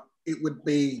feeling up, it would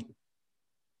be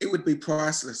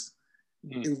priceless.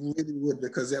 It really would,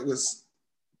 because it was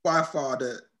by far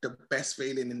the best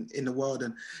feeling in the world,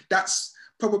 and that's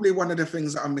probably one of the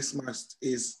things that I miss most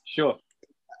is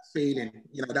feeling,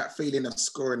 that feeling of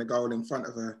scoring a goal in front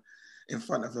of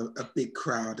a big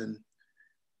crowd, and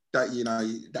that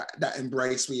that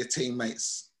embrace with your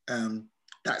teammates.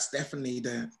 That's definitely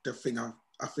the thing I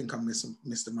think I miss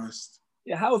the most.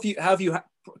 Yeah, how have you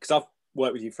because I've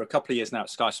worked with you for a couple of years now at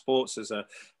Sky Sports as an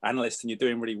analyst, and you're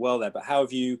doing really well there. But how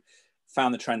have you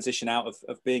found the transition out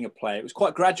of being a player? It was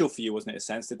quite gradual for you, wasn't it? In a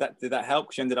sense, did that help?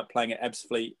 Because you ended up playing at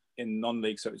Ebbsfleet in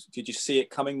non-league. So did you see it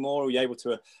coming more? Were you able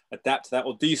to adapt to that,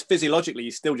 or do you physiologically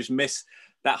you still just miss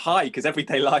that high? Because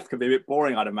everyday life can be a bit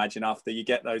boring, I'd imagine, after you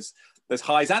get those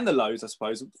highs and the lows. I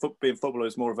suppose being footballer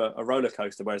is more of a roller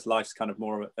coaster, whereas life's kind of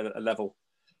more of a level.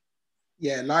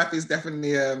 Yeah, life is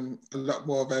definitely a lot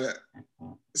more of a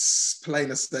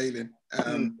plainer sailing,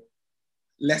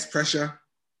 less pressure.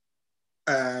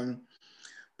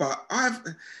 But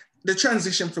the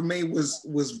transition for me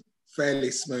was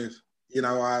fairly smooth.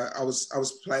 I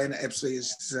was playing at Ebbsfleet,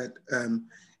 as you said,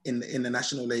 in the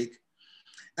National League,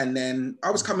 and then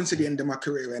I was coming to the end of my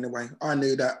career anyway. I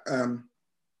knew that, and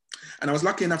I was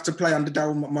lucky enough to play under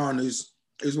Daryl McMahon,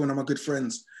 who's one of my good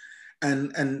friends,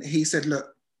 and he said,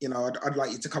 look, I'd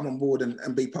like you to come on board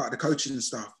and be part of the coaching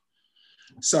staff.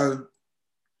 So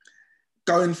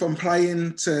going from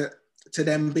playing to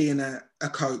them being a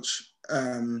coach,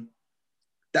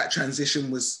 that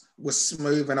transition was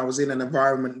smooth, and I was in an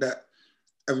environment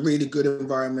a really good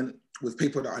environment with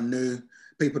people that I knew,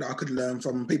 people that I could learn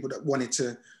from, people that wanted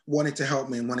to help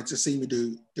me and wanted to see me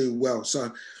do well.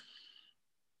 So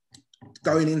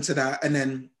going into that, and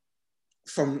then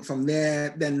from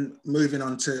there, then moving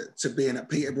on to being at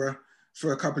Peterborough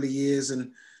for a couple of years,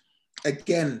 and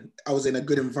again, I was in a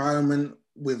good environment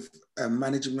with a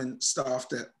management staff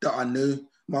that I knew.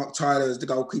 Mark Tyler is the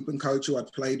goalkeeping coach who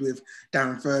I'd played with.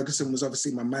 Darren Ferguson was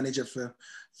obviously my manager for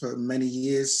many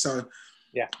years. So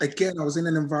again, I was in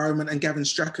an environment, and Gavin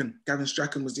Strachan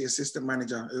was the assistant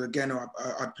manager who again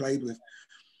I'd played with.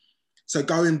 So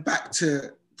going back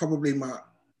to probably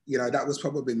that was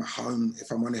probably my home,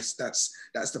 if I'm honest. That's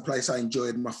the place I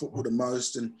enjoyed my football the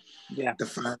most, and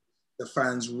the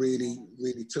fans really,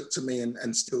 really took to me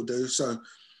and still do. So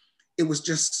it was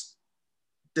just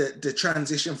the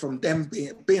transition from them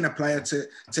being a player to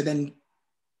then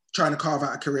trying to carve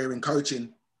out a career in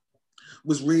coaching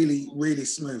was really, really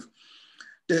smooth.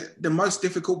 The most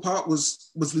difficult part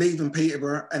was leaving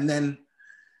Peterborough, and then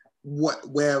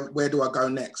where do I go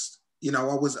next? you know,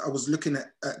 I was looking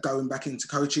at going back into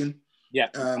coaching. Yeah,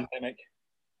 pandemic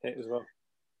hit as well.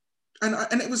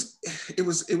 And it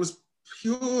was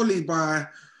purely by,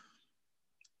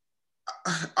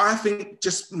 I think,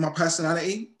 just my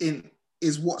personality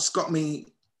is what's got me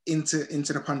into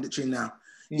the punditry now.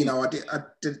 You know, I did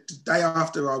the day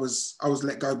after I was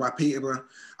let go by Peterborough,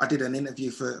 I did an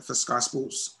interview for Sky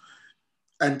Sports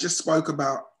and just spoke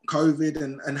about COVID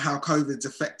and how COVID's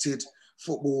affected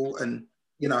football, and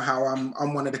you know how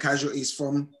I'm one of the casualties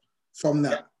from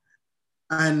that.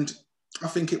 And I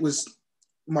think it was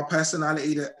my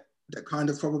personality that kind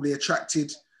of probably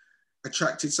attracted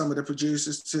some of the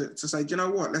producers to say, you know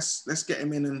what, let's get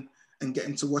him in and get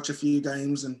him to watch a few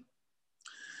games. And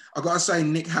I got to say,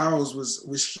 Nick Howells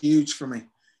was huge for me.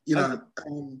 You know,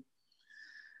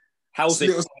 Howells, one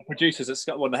of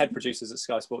the head producers at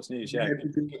Sky Sports News. Yeah,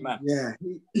 good man.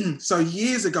 Yeah. So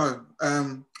years ago,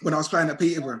 when I was playing at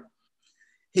Peterborough,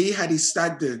 he had his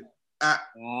stag do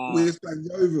we was playing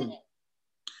Yeovil,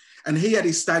 and he had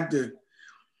his stag do.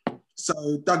 So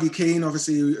Dougie Keane,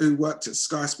 obviously, who worked at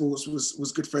Sky Sports,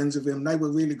 was good friends with him. They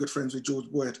were really good friends with George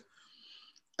Boyd.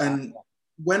 And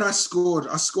when I scored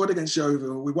against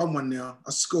Yeovil. We won 1-0.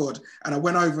 I scored, and I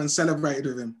went over and celebrated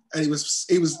with him. And he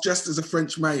was just as a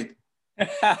French maid.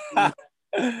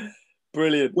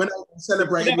 Brilliant. When I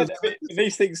celebrated with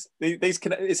these things,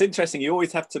 it's interesting. You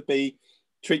always have to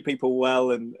treat people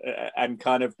well and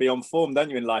kind of be on form, don't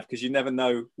you, in life? Because you never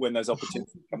know when those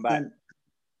opportunities come back.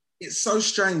 It's so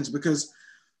strange because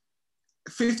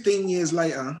 15 years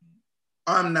later,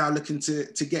 I'm now looking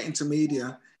to get into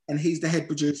media, and he's the head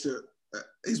producer.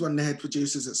 He's one of the head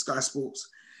producers at Sky Sports.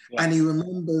 Yeah. And he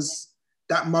remembers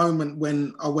that moment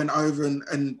when I went over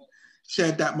and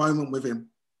shared that moment with him.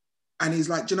 And he's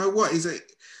like, do you know what?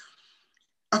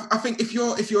 I think if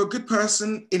you're a good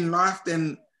person in life,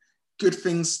 then good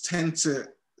things tend to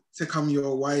come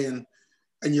your way, and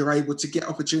you're able to get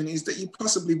opportunities that you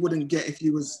possibly wouldn't get if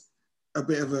you was a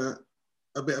bit of a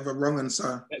wrong. And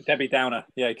so Debbie Downer,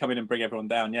 yeah, come in and bring everyone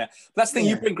down. Yeah, but that's the thing.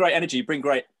 You bring great energy, you bring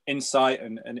great insight,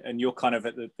 and you're kind of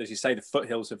at the, as you say, the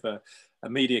foothills of a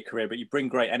media career. But you bring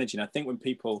great energy, and I think when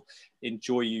people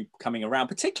enjoy you coming around,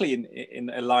 particularly in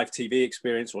a live TV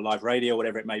experience or live radio,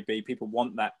 whatever it may be, people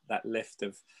want that lift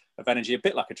of energy. A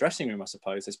bit like a dressing room, I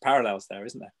suppose. There's parallels there,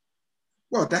 isn't there?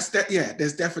 Well, there's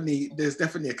definitely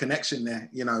a connection there.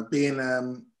 You know, being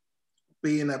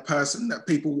a person that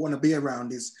people want to be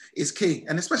around is key,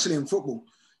 and especially in football.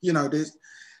 You know,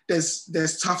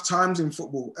 there's tough times in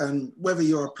football, and whether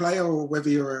you're a player or whether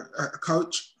you're a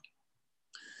coach,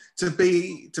 to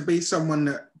be someone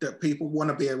that people want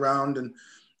to be around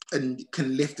and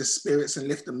can lift the spirits and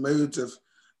lift the moods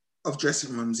of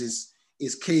dressing rooms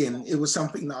is key. And it was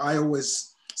something that I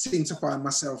always seemed to find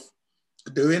myself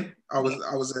doing. I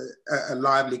was a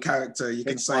lively character, you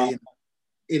can say,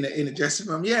 in a dressing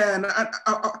room. Yeah, and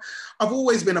I've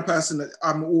always been a person that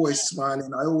I'm always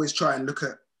smiling. I always try and look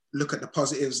at the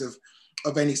positives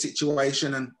of any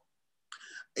situation, and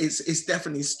it's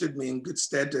definitely stood me in good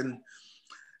stead. And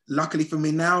luckily for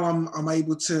me now, I'm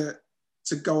able to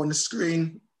go on the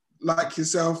screen like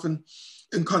yourself and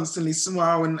constantly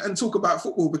smile and talk about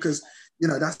football, because you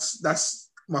know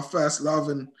that's my first love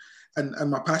and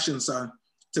my passion. So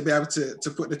to be able to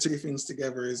put the two things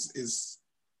together is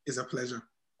a pleasure.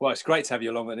 Well, it's great to have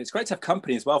you along, and it's great to have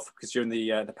company as well, because during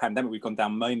the pandemic, we've gone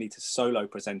down mainly to solo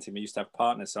presenting. We used to have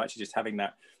partners, so actually just having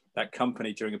that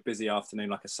company during a busy afternoon,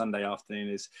 like a Sunday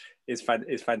afternoon, is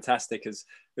fantastic as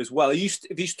well. Have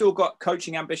you still got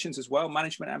coaching ambitions as well,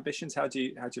 management ambitions? How do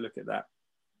you look at that?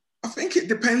 I think it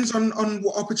depends on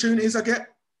what opportunities I get.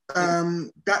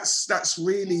 That's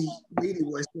really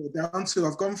what it's all down to.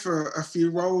 I've gone for a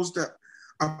few roles that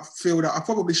I feel that I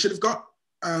probably should have got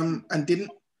and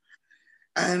didn't.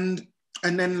 And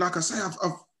then, like I say,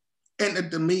 I've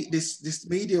entered this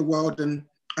media world and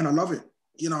I love it.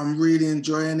 You know, I'm really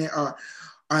enjoying it.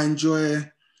 I enjoy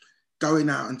going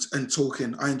out and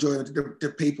talking. I enjoy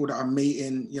the people that I'm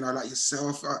meeting, you know, like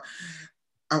yourself.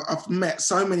 I've met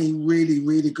so many really,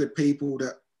 really good people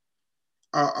that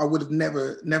I would have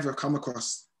never come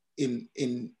across in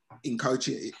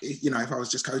coaching, you know, if I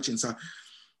was just coaching. So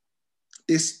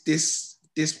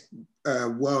this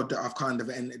world that I've kind of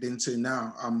entered into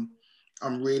now,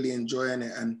 I'm really enjoying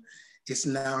it, and it's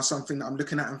now something that I'm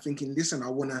looking at and thinking, listen, I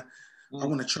want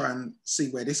to try and see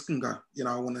where this can go. You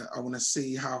know, I want to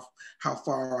see how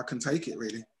far I can take it,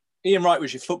 really. Ian Wright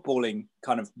was your footballing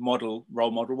kind of role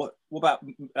model. What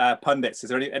about pundits? Is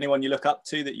there anyone you look up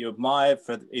to that you admire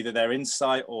for either their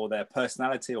insight or their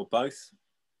personality or both?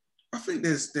 I think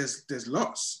there's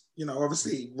lots. You know,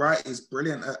 obviously Wright is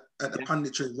brilliant at the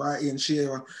punditry. Wright, Ian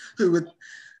Shearer, who would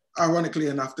ironically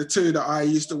enough, the two that I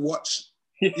used to watch,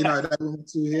 you know, they were my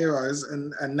two heroes,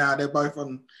 and now they're both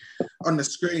on the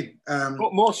screen.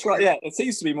 Yeah, it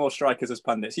seems to be more strikers as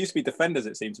pundits. It used to be defenders,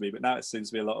 it seemed to be, but now it seems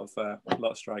to be a lot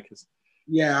of strikers.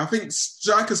 Yeah, I think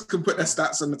strikers can put their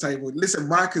stats on the table. Listen,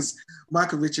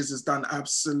 Michael Richards has done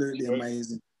absolutely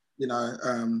amazing, you know,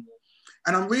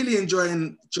 and I'm really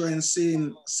enjoying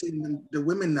seeing the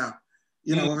women now.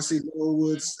 You know, obviously Laura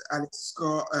Woods, Alex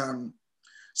Scott,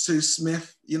 Sue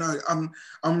Smith. You know,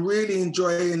 I'm really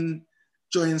enjoying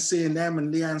seeing them,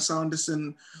 and Leanne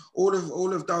Sanderson. All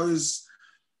of those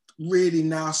really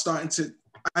now starting to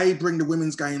bring the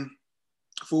women's game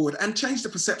forward and change the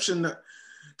perception that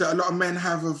a lot of men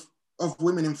have of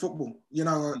women in football. You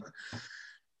know,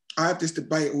 I have this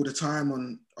debate all the time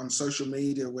on social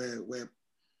media where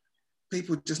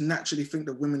people just naturally think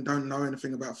that women don't know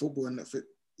anything about football, and that,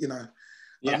 you know,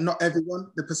 not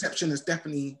everyone. The perception has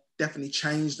definitely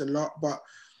changed a lot, but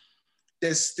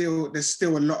there's still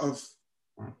a lot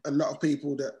of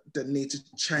people that need to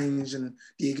change, and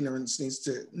the ignorance needs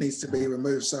to be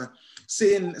removed. So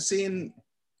seeing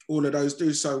all of those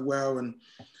do so well, and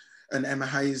Emma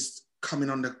Hayes coming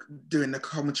on doing the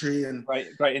commentary, and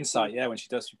great insight, when she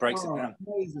breaks it down.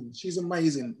 Amazing. She's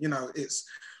amazing. You know, it's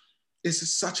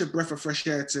such a breath of fresh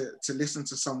air to listen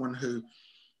to someone who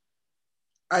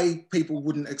people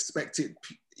wouldn't expect it.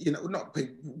 You know, not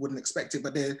people wouldn't expect it,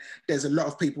 but there's a lot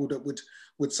of people that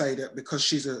would say that because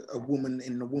she's a woman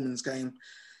in the women's game,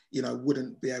 you know,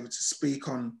 wouldn't be able to speak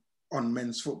on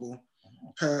men's football.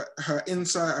 Her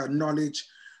insight, her knowledge,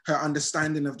 her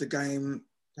understanding of the game,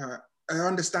 her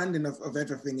understanding of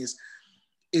everything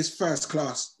is first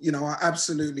class. You know, I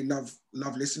absolutely love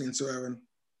listening to her. And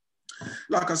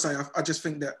like I say, I just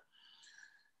think that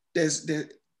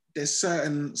there's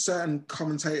certain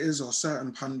commentators or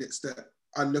certain pundits that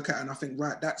I look at and I think,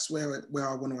 right, that's where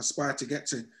I want to aspire to get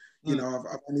to. You know,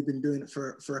 I've only been doing it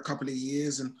for a couple of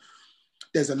years, and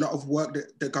there's a lot of work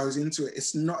that goes into it.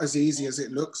 It's not as easy as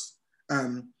it looks.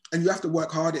 And you have to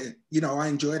work hard at it. You know, I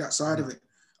enjoy that side of it.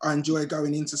 I enjoy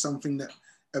going into something that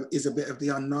is a bit of the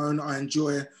unknown. I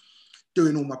enjoy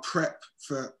doing all my prep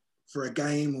for a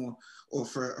game or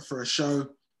for a show.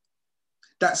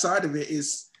 That side of it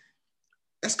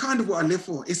it's kind of what I live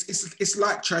for. It's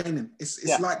like training.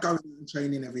 It's like going and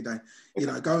training every day. You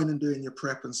know, going and doing your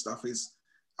prep and stuff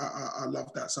I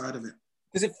love that side of it.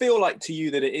 Does it feel like to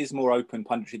you that it is more open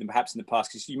punditry than perhaps in the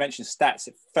past? Because you mentioned stats.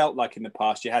 It felt like in the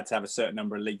past you had to have a certain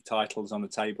number of league titles on the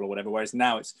table or whatever, whereas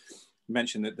now you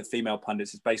mentioned that the female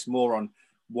pundits is based more on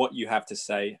what you have to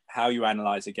say, how you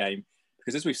analyse a game.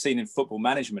 Because as we've seen in football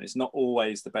management, it's not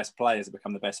always the best players that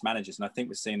become the best managers. And I think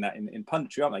we're seeing that in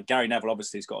punditry, aren't they? Gary Neville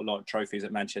obviously has got a lot of trophies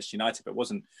at Manchester United, but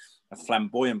wasn't a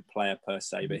flamboyant player per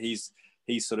se. But he's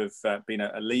sort of been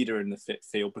a leader in the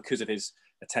field because of his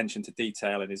attention to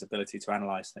detail and his ability to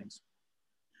analyse things.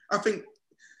 I think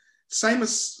same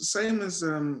as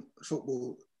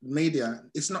football media,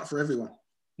 it's not for everyone.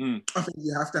 I think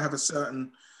you have to have a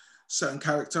certain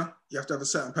character, you have to have a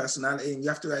certain personality, and you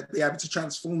have to be able to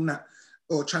transform that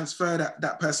or transfer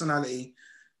that personality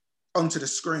onto the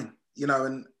screen, you know.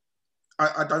 And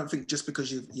I don't think just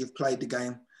because you've played the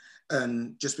game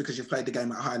and just because you've played the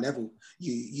game at a high level,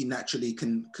 you naturally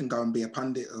can go and be a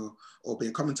pundit or be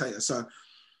a commentator. So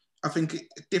I think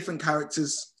different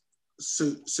characters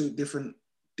suit different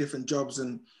jobs,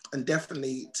 and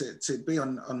definitely to be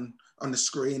on the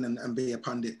screen and be a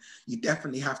pundit, you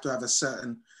definitely have to have a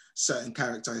certain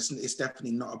character. It's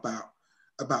definitely not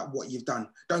about what you've done.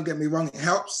 Don't get me wrong, it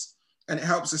helps, and it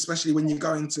helps especially when you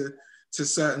go into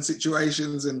certain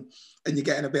situations and you're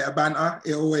getting a bit of banter.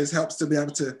 It always helps to be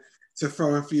able to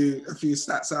throw a few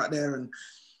stats out there and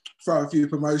throw a few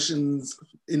promotions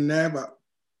in there, but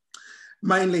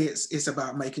mainly it's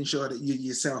about making sure that you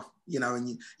yourself, you know,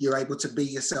 and you're able to be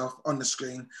yourself on the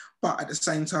screen, but at the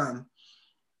same time,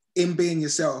 in being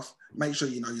yourself, make sure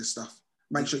you know your stuff.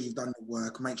 Make sure you've done the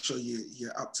work. Make sure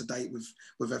you're up to date with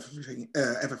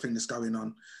everything that's going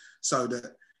on, so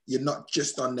that you're not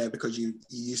just on there because you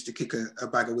used to kick a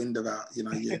bag of wind about. You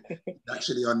know, you're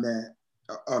actually on there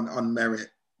on merit.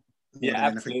 Yeah,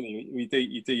 absolutely. You do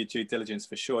your due diligence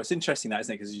for sure. It's interesting that,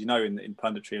 isn't it? Because you know, in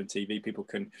punditry and TV, people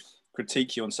can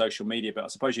critique you on social media, but I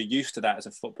suppose you're used to that as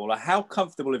a footballer. How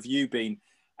comfortable have you been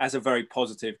as a very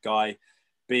positive guy,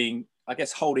 being, I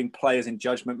guess, holding players in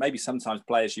judgment, maybe sometimes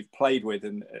players you've played with,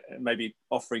 and maybe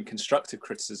offering constructive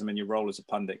criticism in your role as a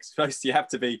pundit? Because you have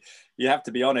to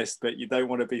be honest, but you don't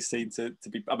want to be seen to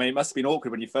be. I mean, it must have been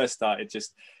awkward when you first started,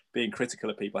 just being critical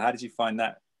of people. How did you find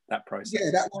that process?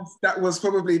 Yeah, that was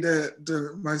probably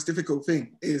the most difficult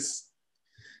thing. Is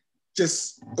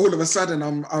just all of a sudden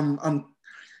I'm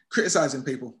criticizing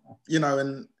people, you know.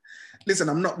 And listen,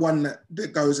 I'm not one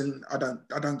that goes and I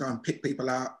don't go and pick people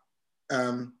out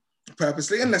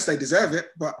purposely unless they deserve it.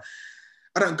 But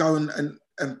I don't go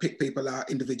and pick people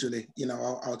out individually. You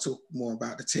know, I'll talk more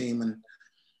about the team, and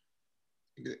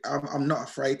I'm not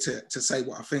afraid to say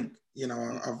what I think. You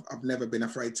know, I've never been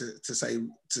afraid to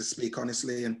speak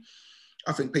honestly, and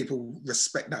I think people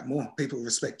respect that more. People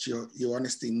respect your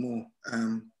honesty more.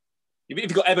 If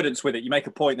you've got evidence with it, you make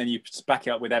a point, then you back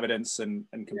it up with evidence and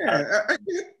compare.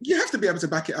 Yeah, you have to be able to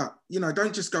back it up. You know,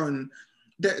 don't just go and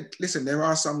listen. There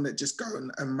are some that just go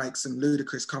and make some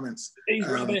ludicrous comments. He's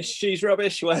rubbish. She's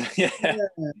rubbish. Well, yeah.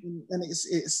 And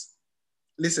it's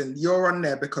listen. You're on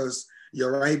there because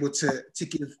you're able to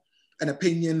give an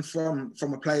opinion from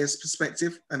a player's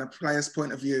perspective and a player's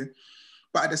point of view,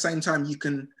 but at the same time, you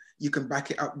can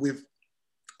back it up with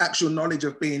actual knowledge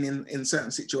of being in certain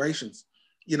situations.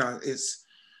 You know, it's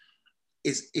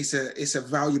a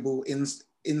valuable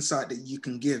insight that you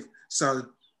can give. So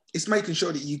it's making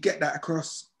sure that you get that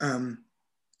across, and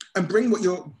bring what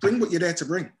you're there to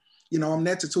bring. You know, I'm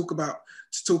there to talk about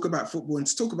football and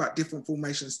to talk about different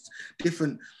formations,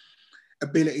 different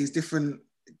abilities, different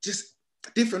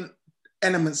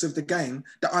elements of the game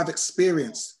that I've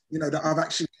experienced. You know, that I've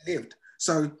actually lived.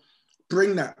 So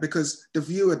bring that, because the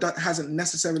viewer hasn't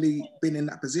necessarily been in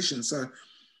that position. So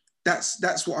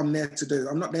that's what I'm there to do.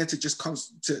 I'm not there to just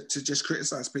to just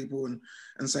criticize people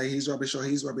and say he's rubbish or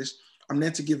he's rubbish. I'm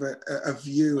there to give a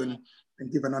view and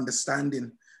give an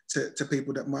understanding to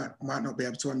people that might not be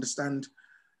able to understand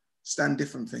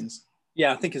different things.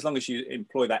 Yeah, I think as long as you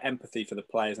employ that empathy for the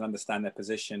players and understand their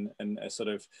position and sort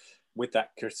of with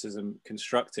that criticism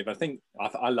constructive, I think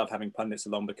I love having pundits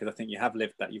along, because I think you have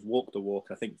lived that, you've walked the walk.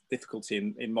 I think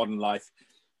difficulty in modern life,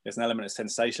 there's an element of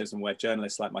sensationalism where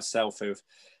journalists like myself who've,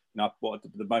 you know, what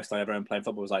the most I ever earned playing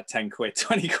football was like 10 quid,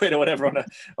 20 quid or whatever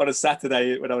on a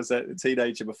Saturday when I was a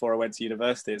teenager before I went to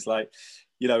university. It's like,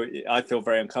 you know, I feel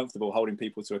very uncomfortable holding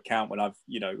people to account when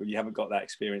you haven't got that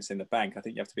experience in the bank. I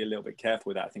think you have to be a little bit careful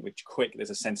with that. I think there's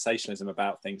a sensationalism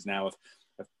about things now of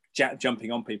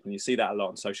jumping on people. And you see that a lot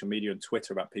on social media and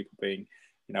Twitter about people being,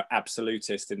 you know,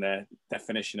 absolutist in their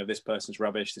definition of this person's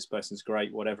rubbish, this person's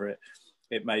great, whatever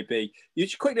it may be. You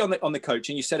quickly on the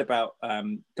coaching, you said about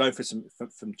going for some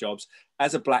jobs.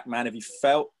 As a black man, have you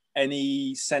felt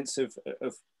any sense of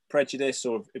prejudice,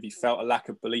 or have you felt a lack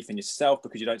of belief in yourself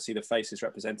because you don't see the faces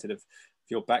representative of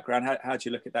your background? How do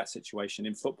you look at that situation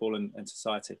in football and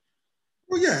society?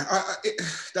 Well, yeah,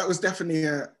 that was definitely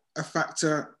a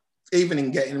factor, even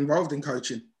in getting involved in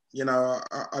coaching. You know,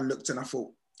 I looked and I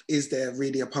thought, is there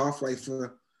really a pathway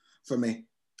for me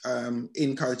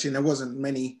in coaching? There wasn't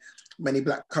many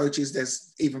black coaches.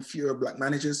 There's even fewer black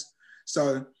managers.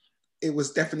 So it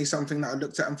was definitely something that I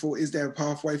looked at and thought, is there a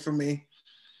pathway for me?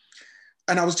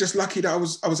 And I was just lucky that I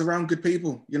was around good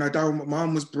people. You know, Daryl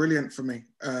McMahon was brilliant for me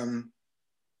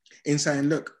in saying,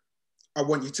 look, I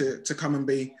want you to come and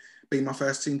be my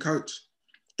first team coach.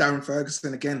 Darren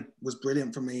Ferguson, again, was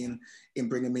brilliant for me in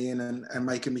bringing me in and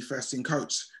making me first team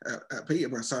coach at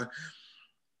Peterborough. So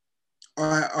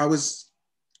I was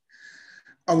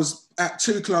at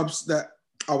two clubs that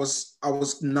I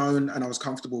was known and I was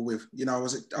comfortable with. You know,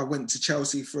 I went to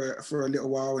Chelsea for a little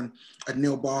while, and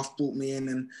Neil Bath brought me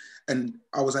in, and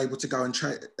I was able to go and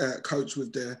coach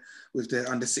with the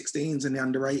under 16s and the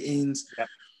under 18s. Yep.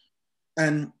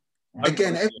 And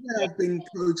again, everywhere I've been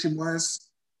coaching wise,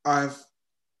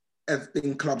 have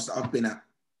been clubs that I've been at.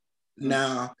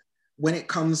 Now, when it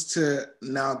comes to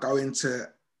now going to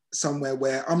somewhere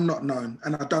where I'm not known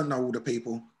and I don't know all the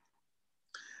people,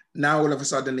 now all of a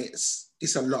sudden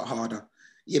it's a lot harder.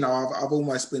 You know, I've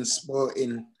almost been spoiled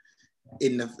in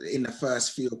the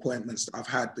first few appointments that I've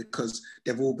had, because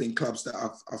they've all been clubs that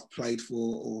I've played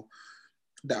for or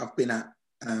that I've been at,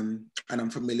 and I'm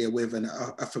familiar with and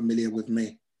are familiar with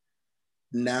me.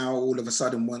 Now all of a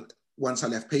sudden, once I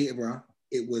left Peterborough,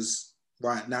 it was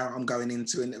right now I'm going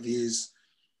into interviews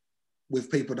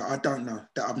with people that I don't know,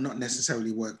 that I've not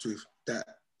necessarily worked with, that,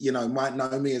 you know, might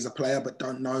know me as a player, but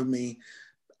don't know me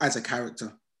as a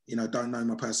character, you know, don't know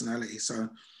my personality. So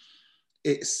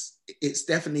it's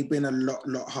definitely been a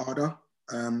lot harder,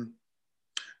 and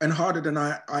harder than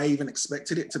I even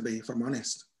expected it to be, if I'm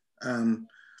honest.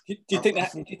 Do you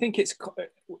think it's,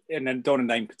 and then don't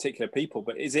name particular people,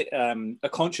 but is it a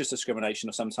conscious discrimination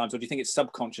or sometimes, or do you think it's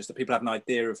subconscious that people have an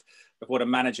idea of what a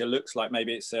manager looks like?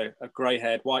 Maybe it's a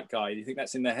grey-haired white guy. Do you think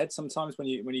that's in their head sometimes when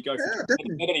you go for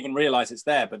they don't even realise it's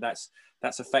there, but that's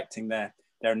affecting their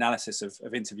analysis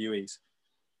of interviewees?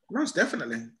 Most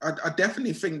definitely. I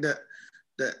definitely think that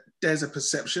there's a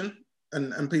perception,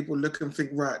 and people look and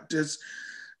think, right,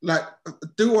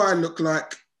 do I look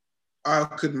like I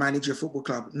could manage a football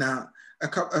club. Now, a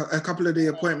couple of the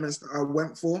appointments that I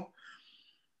went for,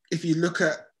 if you look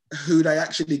at who they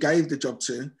actually gave the job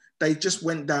to, they just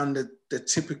went down the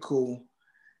typical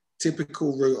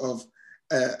route of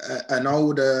an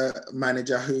older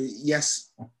manager who,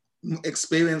 yes,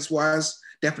 experience-wise,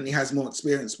 definitely has more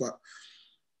experience, but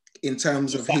in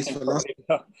terms of his philosophy,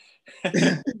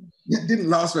 it didn't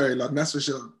last very long, that's for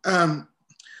sure.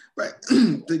 But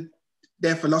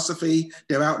their philosophy,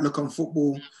 their outlook on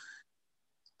football,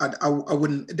 I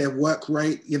wouldn't, their work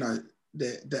rate, you know,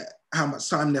 how much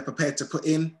time they're prepared to put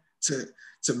in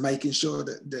to making sure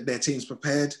that their team's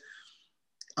prepared.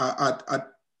 I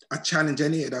challenge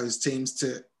any of those teams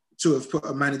to have put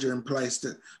a manager in place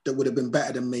that would have been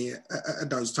better than me at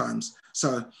those times.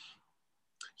 So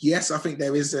yes, I think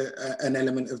there is an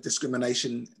element of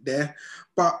discrimination there,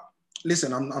 but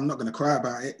listen, I'm not going to cry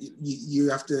about it. You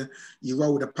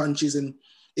roll the punches, and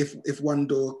if one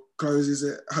door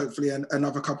closes, hopefully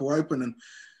another couple open. And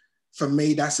for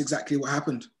me, that's exactly what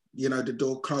happened. You know, the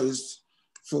door closed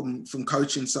from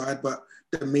coaching side, but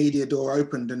the media door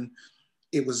opened, and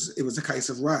it was a case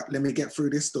of, right, let me get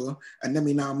through this door, and let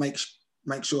me now make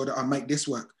sure that I make this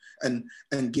work and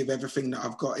give everything that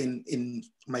I've got in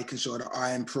making sure that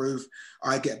I improve,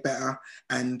 I get better,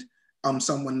 and I'm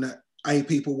someone that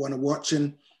people want to watch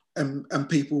and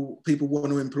people want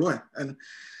to employ. And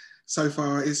so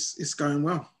far it's going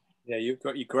well. Yeah, you're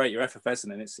great. You're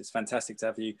effervescent, and it's fantastic to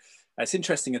have you. It's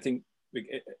interesting. I think,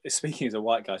 speaking as a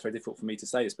white guy, it's very difficult for me to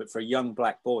say this, but for young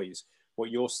black boys, what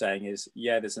you're saying is,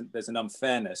 yeah, there's an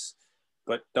unfairness,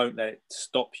 but don't let it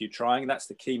stop you trying. That's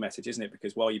the key message, isn't it?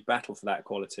 Because while you battle for that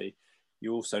equality,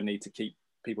 you also need to keep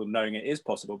people knowing it is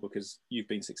possible, because you've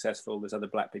been successful. There's other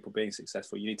black people being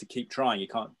successful. You need to keep trying. You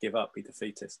can't give up, be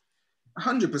defeatist.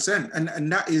 100%.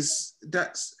 And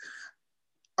that's,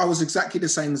 I was exactly the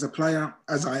same as a player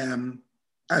as I am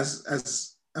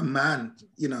as a man,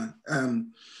 you know.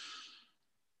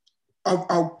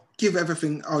 I'll give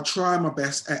everything. I'll try my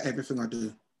best at everything I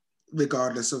do,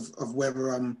 regardless of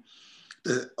whether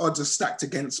the odds are stacked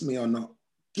against me or not.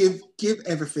 Give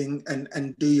everything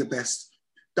and do your best.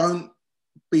 Don't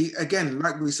be, again,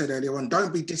 like we said earlier on,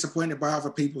 don't be disappointed by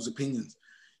other people's opinions.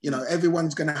 You know,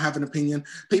 everyone's going to have an opinion.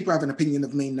 People have an opinion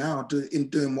of me now in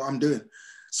doing what I'm doing.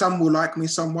 Some will like me,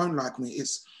 some won't like me.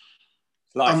 It's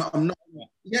life. I'm not.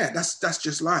 Yeah, that's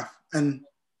just life. And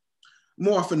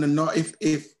more often than not,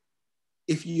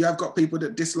 if you have got people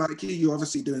that dislike you, you're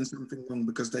obviously doing something wrong,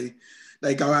 because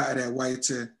they go out of their way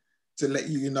to let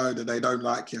you know that they don't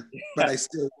like you, but they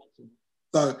still.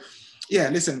 So, yeah,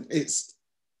 listen,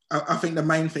 I think the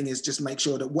main thing is just make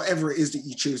sure that whatever it is that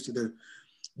you choose to do,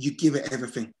 you give it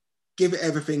everything. Give it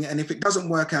everything. And if it doesn't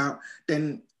work out,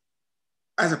 then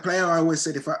as a player, I always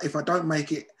said, if I don't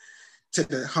make it to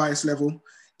the highest level,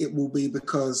 it will be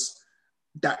because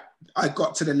that I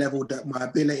got to the level that my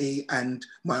ability and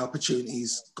my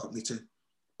opportunities got me to.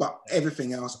 But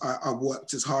everything else, I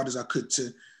worked as hard as I could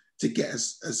to get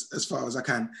as far as I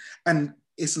can. And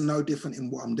it's no different in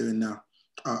what I'm doing now.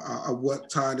 I work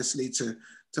tirelessly to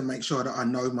make sure that I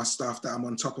know my stuff, that I'm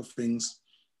on top of things.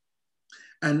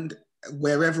 And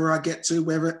wherever I get to,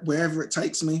 wherever it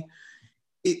takes me,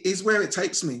 it is where it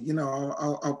takes me. You know,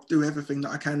 I'll do everything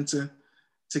that I can to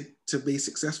be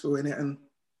successful in it and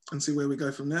see where we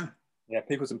go from there. Yeah,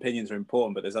 people's opinions are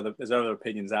important, but there's other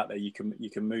opinions out there you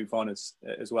can move on as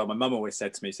well. My mum always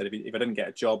said to me, if I didn't get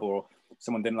a job or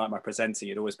someone didn't like my presenting,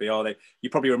 it'd always be, you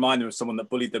probably remind them of someone that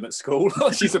bullied them at school.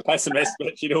 She's a pessimist,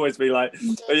 but she'd always be like,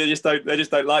 they just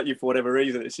don't like you for whatever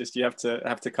reason. It's just you have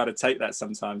to kind of take that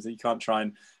sometimes. You can't try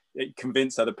and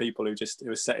convince other people who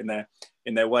are set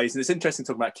in their ways. And it's interesting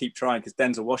talking about keep trying, because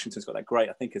Denzel Washington's got that great,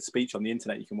 I think, a speech on the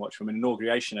internet you can watch from an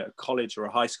inauguration at a college or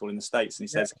a high school in the States, and he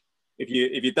says, if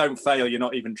you don't fail, you're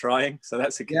not even trying. So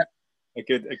that's a good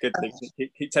thing.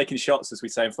 Keep taking shots, as we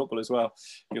say in football as well.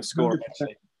 You'll score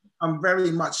eventually. I'm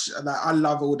very much like, I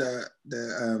love all the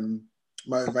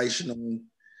motivational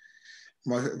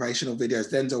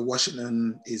videos. Denzel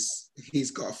Washington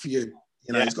he's got a few.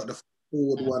 You know, he's got the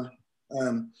forward one,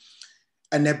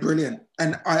 and they're brilliant.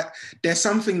 And there's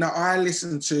something that I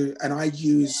listen to and I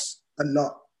use a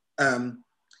lot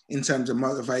in terms of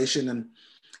motivation, and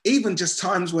even just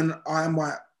times when I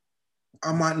might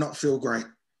not feel great,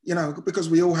 you know, because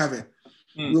we all have it.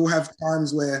 We all have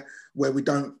times where we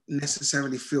don't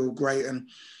necessarily feel great. And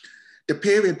the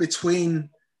period between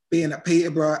being at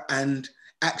Peterborough and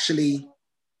actually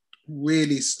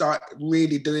really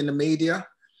doing the media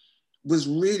was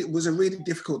a really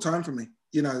difficult time for me.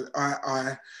 You know,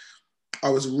 I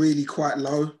was really quite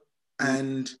low,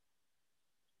 and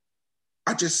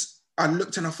I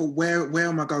looked and I thought, where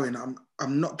am I going?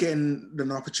 I'm not getting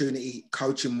an opportunity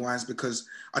coaching wise because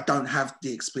I don't have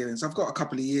the experience. I've got a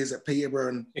couple of years at Peterborough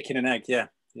and chicken and egg, yeah.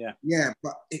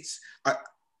 But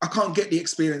I can't get the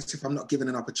experience if I'm not given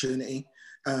an opportunity.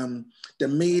 The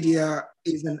media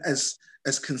isn't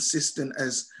as consistent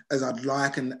as I'd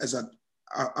like and as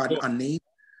I need.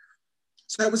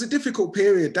 So it was a difficult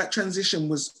period. That transition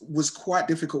was quite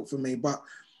difficult for me, but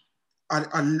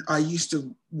I used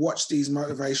to watch these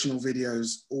motivational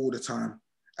videos all the time,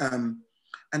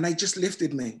 and they just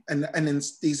lifted me, and then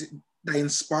they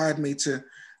inspired me to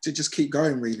just keep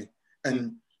going, really.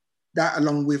 And that,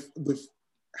 along with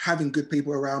having good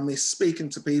people around me, speaking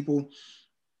to people,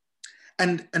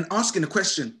 and asking a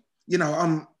question. You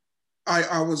know,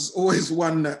 I was always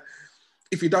one that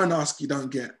if you don't ask, you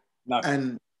don't get. No.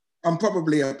 And I'm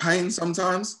probably a pain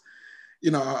sometimes.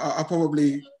 You know, I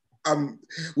probably,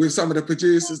 with some of the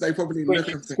producers, they probably look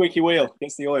and think, squeaky wheel,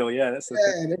 gets the oil, yeah.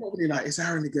 They're probably like, it's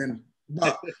Aaron again.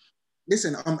 But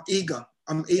listen, I'm eager.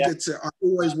 I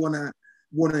always want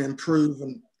to improve.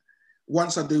 And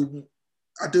once I do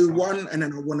one, and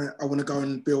then I want to go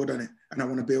and build on it. And I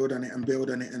want to build on it and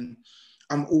build on it. And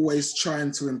I'm always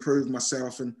trying to improve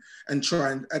myself and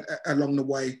try and along the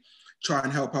way, try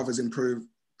and help others improve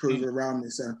around me.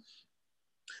 So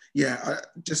yeah,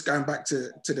 just going back to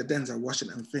the Denzel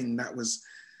Washington thing, that was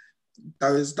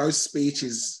those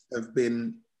speeches have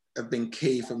been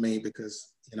key for me,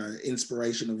 because, you know,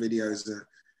 inspirational videos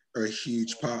are a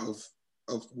huge part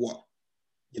of what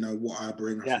I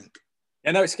bring, I think.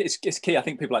 Yeah, no, it's key. I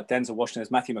think people like Denzel Washington, there's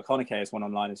Matthew McConaughey has one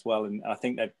online as well, and I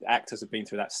think that actors have been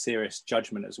through that serious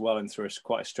judgment as well, and through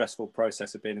quite a stressful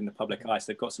process of being in the public eye. So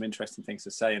they've got some interesting things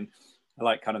to say, and I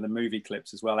like kind of the movie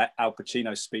clips as well. Al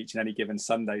Pacino's speech in Any Given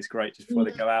Sunday is great, just before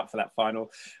they go out for that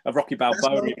final of Rocky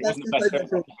Balboa. It wasn't the best film,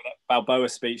 but that Balboa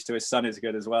speech to his son is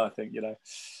good as well, I think, you know.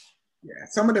 Yeah,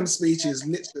 some of them speeches,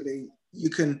 literally,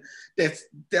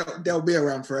 they'll be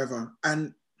around forever.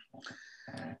 And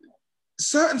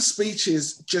certain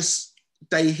speeches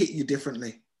they hit you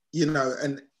differently, you know.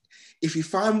 And if you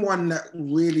find one that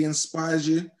really inspires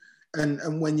you,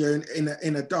 and when you're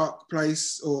in a dark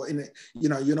place, or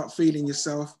you're not feeling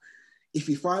yourself, if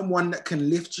you find one that can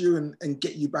lift you and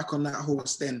get you back on that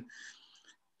horse, then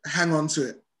hang on to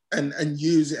it and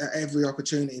use it at every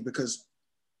opportunity, because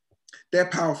they're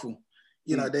powerful.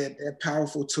 You know, they're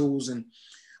powerful tools. And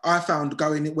I found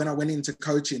when I went into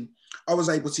coaching, I was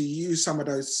able to use some of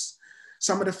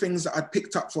the things that I'd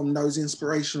picked up from those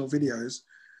inspirational videos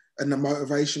and the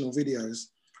motivational videos.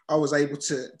 I was able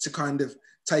to kind of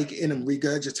take it in and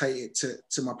regurgitate it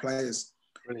to my players.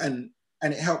 Brilliant.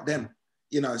 And it helped them,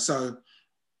 you know. So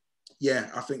yeah,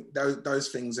 I think those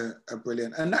things are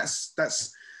brilliant. And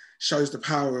that's shows the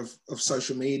power of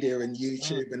social media and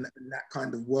YouTube and that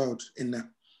kind of world, in that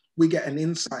we get an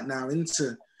insight now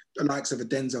into the likes of a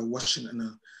Denzel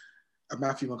Washington, a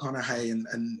Matthew McConaughey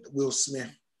and Will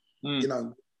Smith. You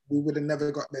know, we would have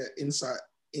never got the insight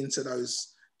into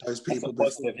those people.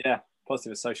 Positive, yeah.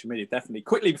 Positive of social media, definitely.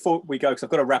 Quickly before we go, because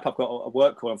I've got to wrap up, I've got a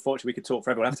work call. Unfortunately, we could talk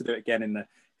forever. We'll have to do it again in the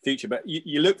future. But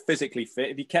you look physically fit.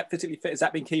 Have you kept physically fit? Has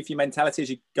that been key for your mentality as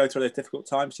you go through those difficult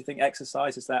times? Do you think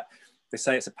exercise is that? They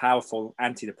say it's a powerful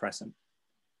antidepressant.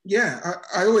 Yeah,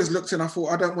 I always looked and I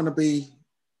thought, I don't want to be,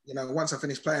 you know, once I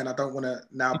finish playing, I don't want to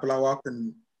now blow up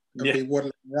and be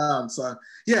waddling around. So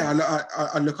yeah,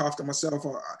 I look after myself.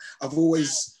 I've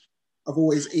always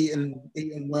eaten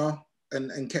well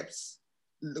and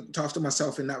looked after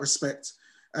myself in that respect.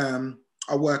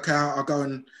 I work out, I go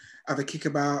and have a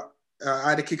kickabout. I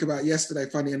had a kickabout yesterday,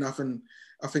 funny enough, and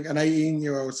I think an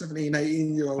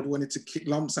 18-year-old wanted to kick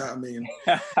lumps out of me. And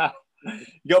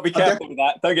you got to be careful with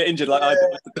that. Don't get injured like I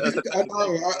did.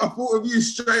 I thought of you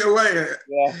straight away.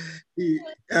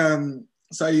 Yeah.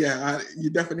 So yeah, you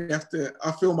definitely have to.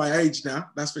 I feel my age now,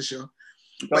 that's for sure.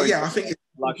 But yeah, I think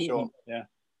life's short. Yeah.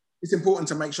 It's important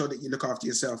to make sure that you look after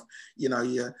yourself. You know,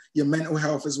 your mental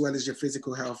health as well as your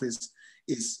physical health is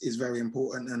very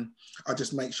important. And I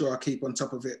just make sure I keep on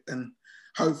top of it. And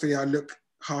hopefully I look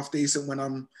half decent when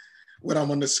I'm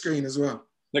on the screen as well.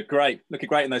 Looking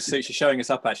great in those suits. You're showing us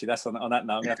up, actually. That's on that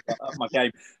now. I'm going to have to up my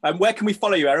game. Where can we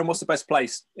follow you, Aaron? What's the best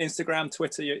place? Instagram,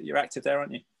 Twitter? You're active there,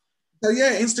 aren't you? So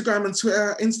yeah, Instagram and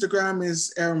Twitter. Instagram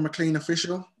is Aaron McLean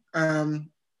Official.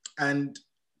 And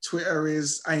Twitter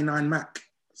is A9Mac.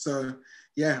 So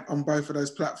yeah, on both of those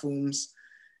platforms,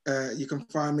 you can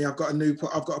find me. I've got a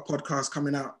podcast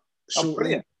coming out shortly. Oh,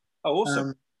 brilliant. Oh,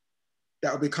 awesome.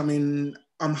 That'll be coming,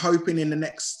 I'm hoping, in the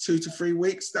next 2 to 3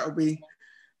 weeks. That'll be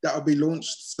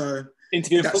launched. So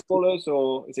interviewing footballers,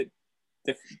 or is it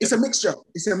different? It's a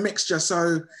mixture.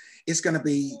 So it's going to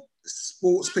be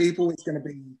sports people. It's going to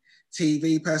be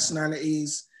TV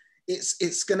personalities.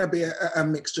 it's going to be a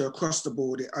mixture across the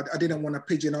board. I didn't want to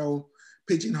pigeonhole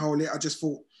it. I just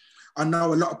thought I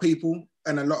know a lot of people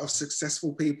and a lot of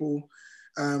successful people,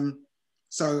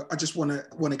 so I just want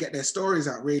to get their stories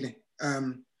out, really.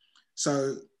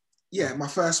 So yeah, my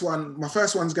first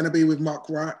one's going to be with Mark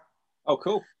Wright. Oh,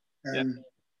 cool.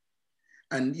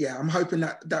 And yeah, I'm hoping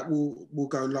that will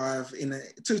go live in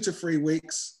 2 to 3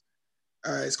 weeks.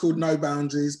 It's called No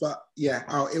Boundaries, but yeah,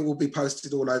 it will be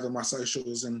posted all over my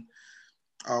socials, and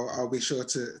I'll be sure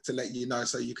to let you know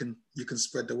so you can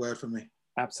spread the word for me.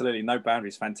 Absolutely. No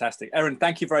Boundaries. Fantastic. Aaron,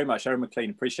 thank you very much. Aaron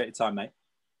McLean, appreciate your time, mate.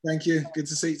 Thank you. Good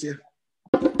to speak to you.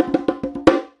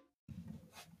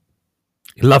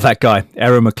 Love that guy,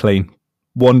 Aaron McLean.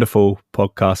 Wonderful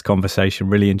podcast conversation.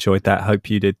 Really enjoyed that. Hope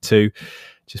you did too.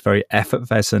 Just very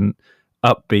effervescent,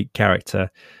 upbeat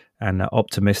character, and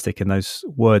optimistic in those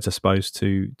words, I suppose,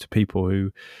 to people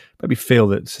who maybe feel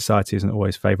that society isn't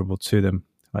always favourable to them,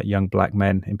 like young black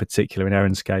men in particular. In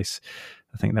Aaron's case,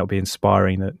 I think that'll be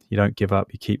inspiring, that you don't give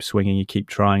up, you keep swinging, you keep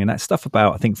trying. And that stuff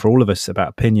about, I think for all of us, about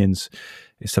opinions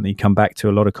is something you come back to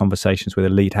a lot of conversations with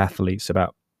elite athletes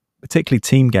about, particularly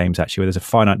team games, actually, where there's a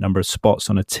finite number of spots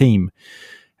on a team.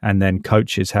 And then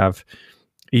coaches have,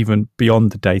 even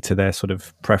beyond the data, their sort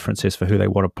of preferences for who they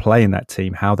want to play in that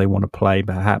team, how they want to play,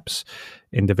 perhaps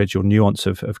individual nuance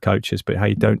of coaches, but how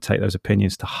you don't take those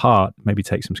opinions to heart, maybe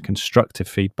take some constructive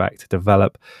feedback to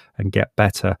develop and get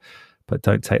better, but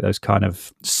don't take those kind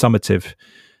of summative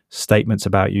statements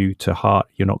about you to heart,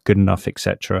 you're not good enough,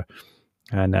 etc.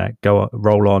 And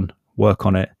roll on, work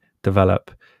on it,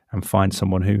 develop, and find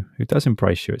someone who does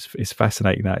embrace you. It's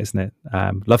fascinating, that, isn't it?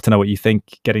 Love to know what you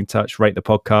think. Get in touch, rate the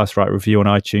podcast, write a review on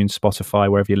iTunes,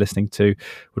 Spotify, wherever you're listening to.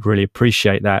 Would really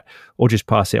appreciate that. Or just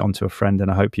pass it on to a friend.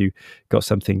 And I hope you got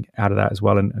something out of that as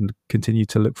well, and continue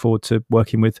to look forward to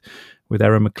working with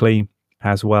Aaron McLean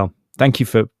as well. Thank you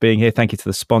for being here. Thank you to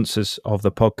the sponsors of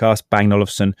the podcast, Bang &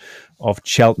 Olufsen of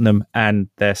Cheltenham and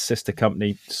their sister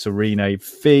company, Serene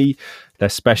V. They're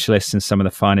specialists in some of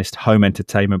the finest home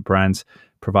entertainment brands,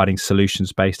 providing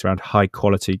solutions based around high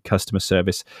quality customer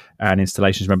service and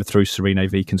installations. Remember, through Serene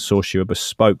V can source you a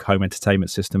bespoke home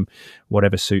entertainment system,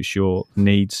 whatever suits your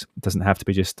needs. It doesn't have to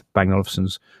be just Bang &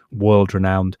 Olufsen's world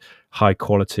renowned high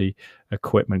quality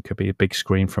equipment. Could be a big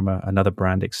screen from another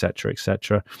brand, etc.,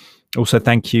 etc. Also,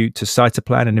 thank you to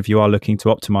Cytoplan. And if you are looking to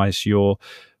optimize your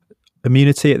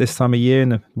immunity at this time of year, in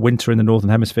the winter in the Northern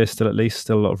Hemisphere, still a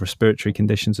lot of respiratory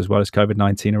conditions as well as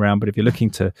COVID-19 around. But if you're looking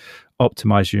to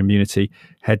optimize your immunity,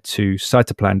 head to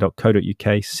cytoplan.co.uk,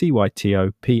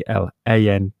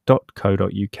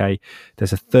 cytoplan.co.uk.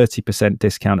 There's a 30%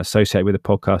 discount associated with the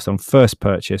podcast on first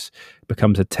purchase. It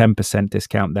becomes a 10%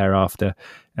 discount thereafter.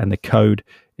 And the code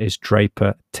is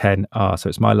Draper10R. So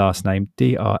it's my last name,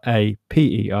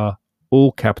 Draper,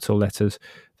 all capital letters,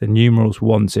 the numerals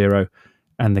 10,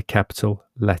 and the capital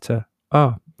letter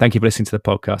R. Thank you for listening to the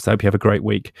podcast. I hope you have a great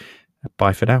week.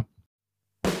 Bye for now.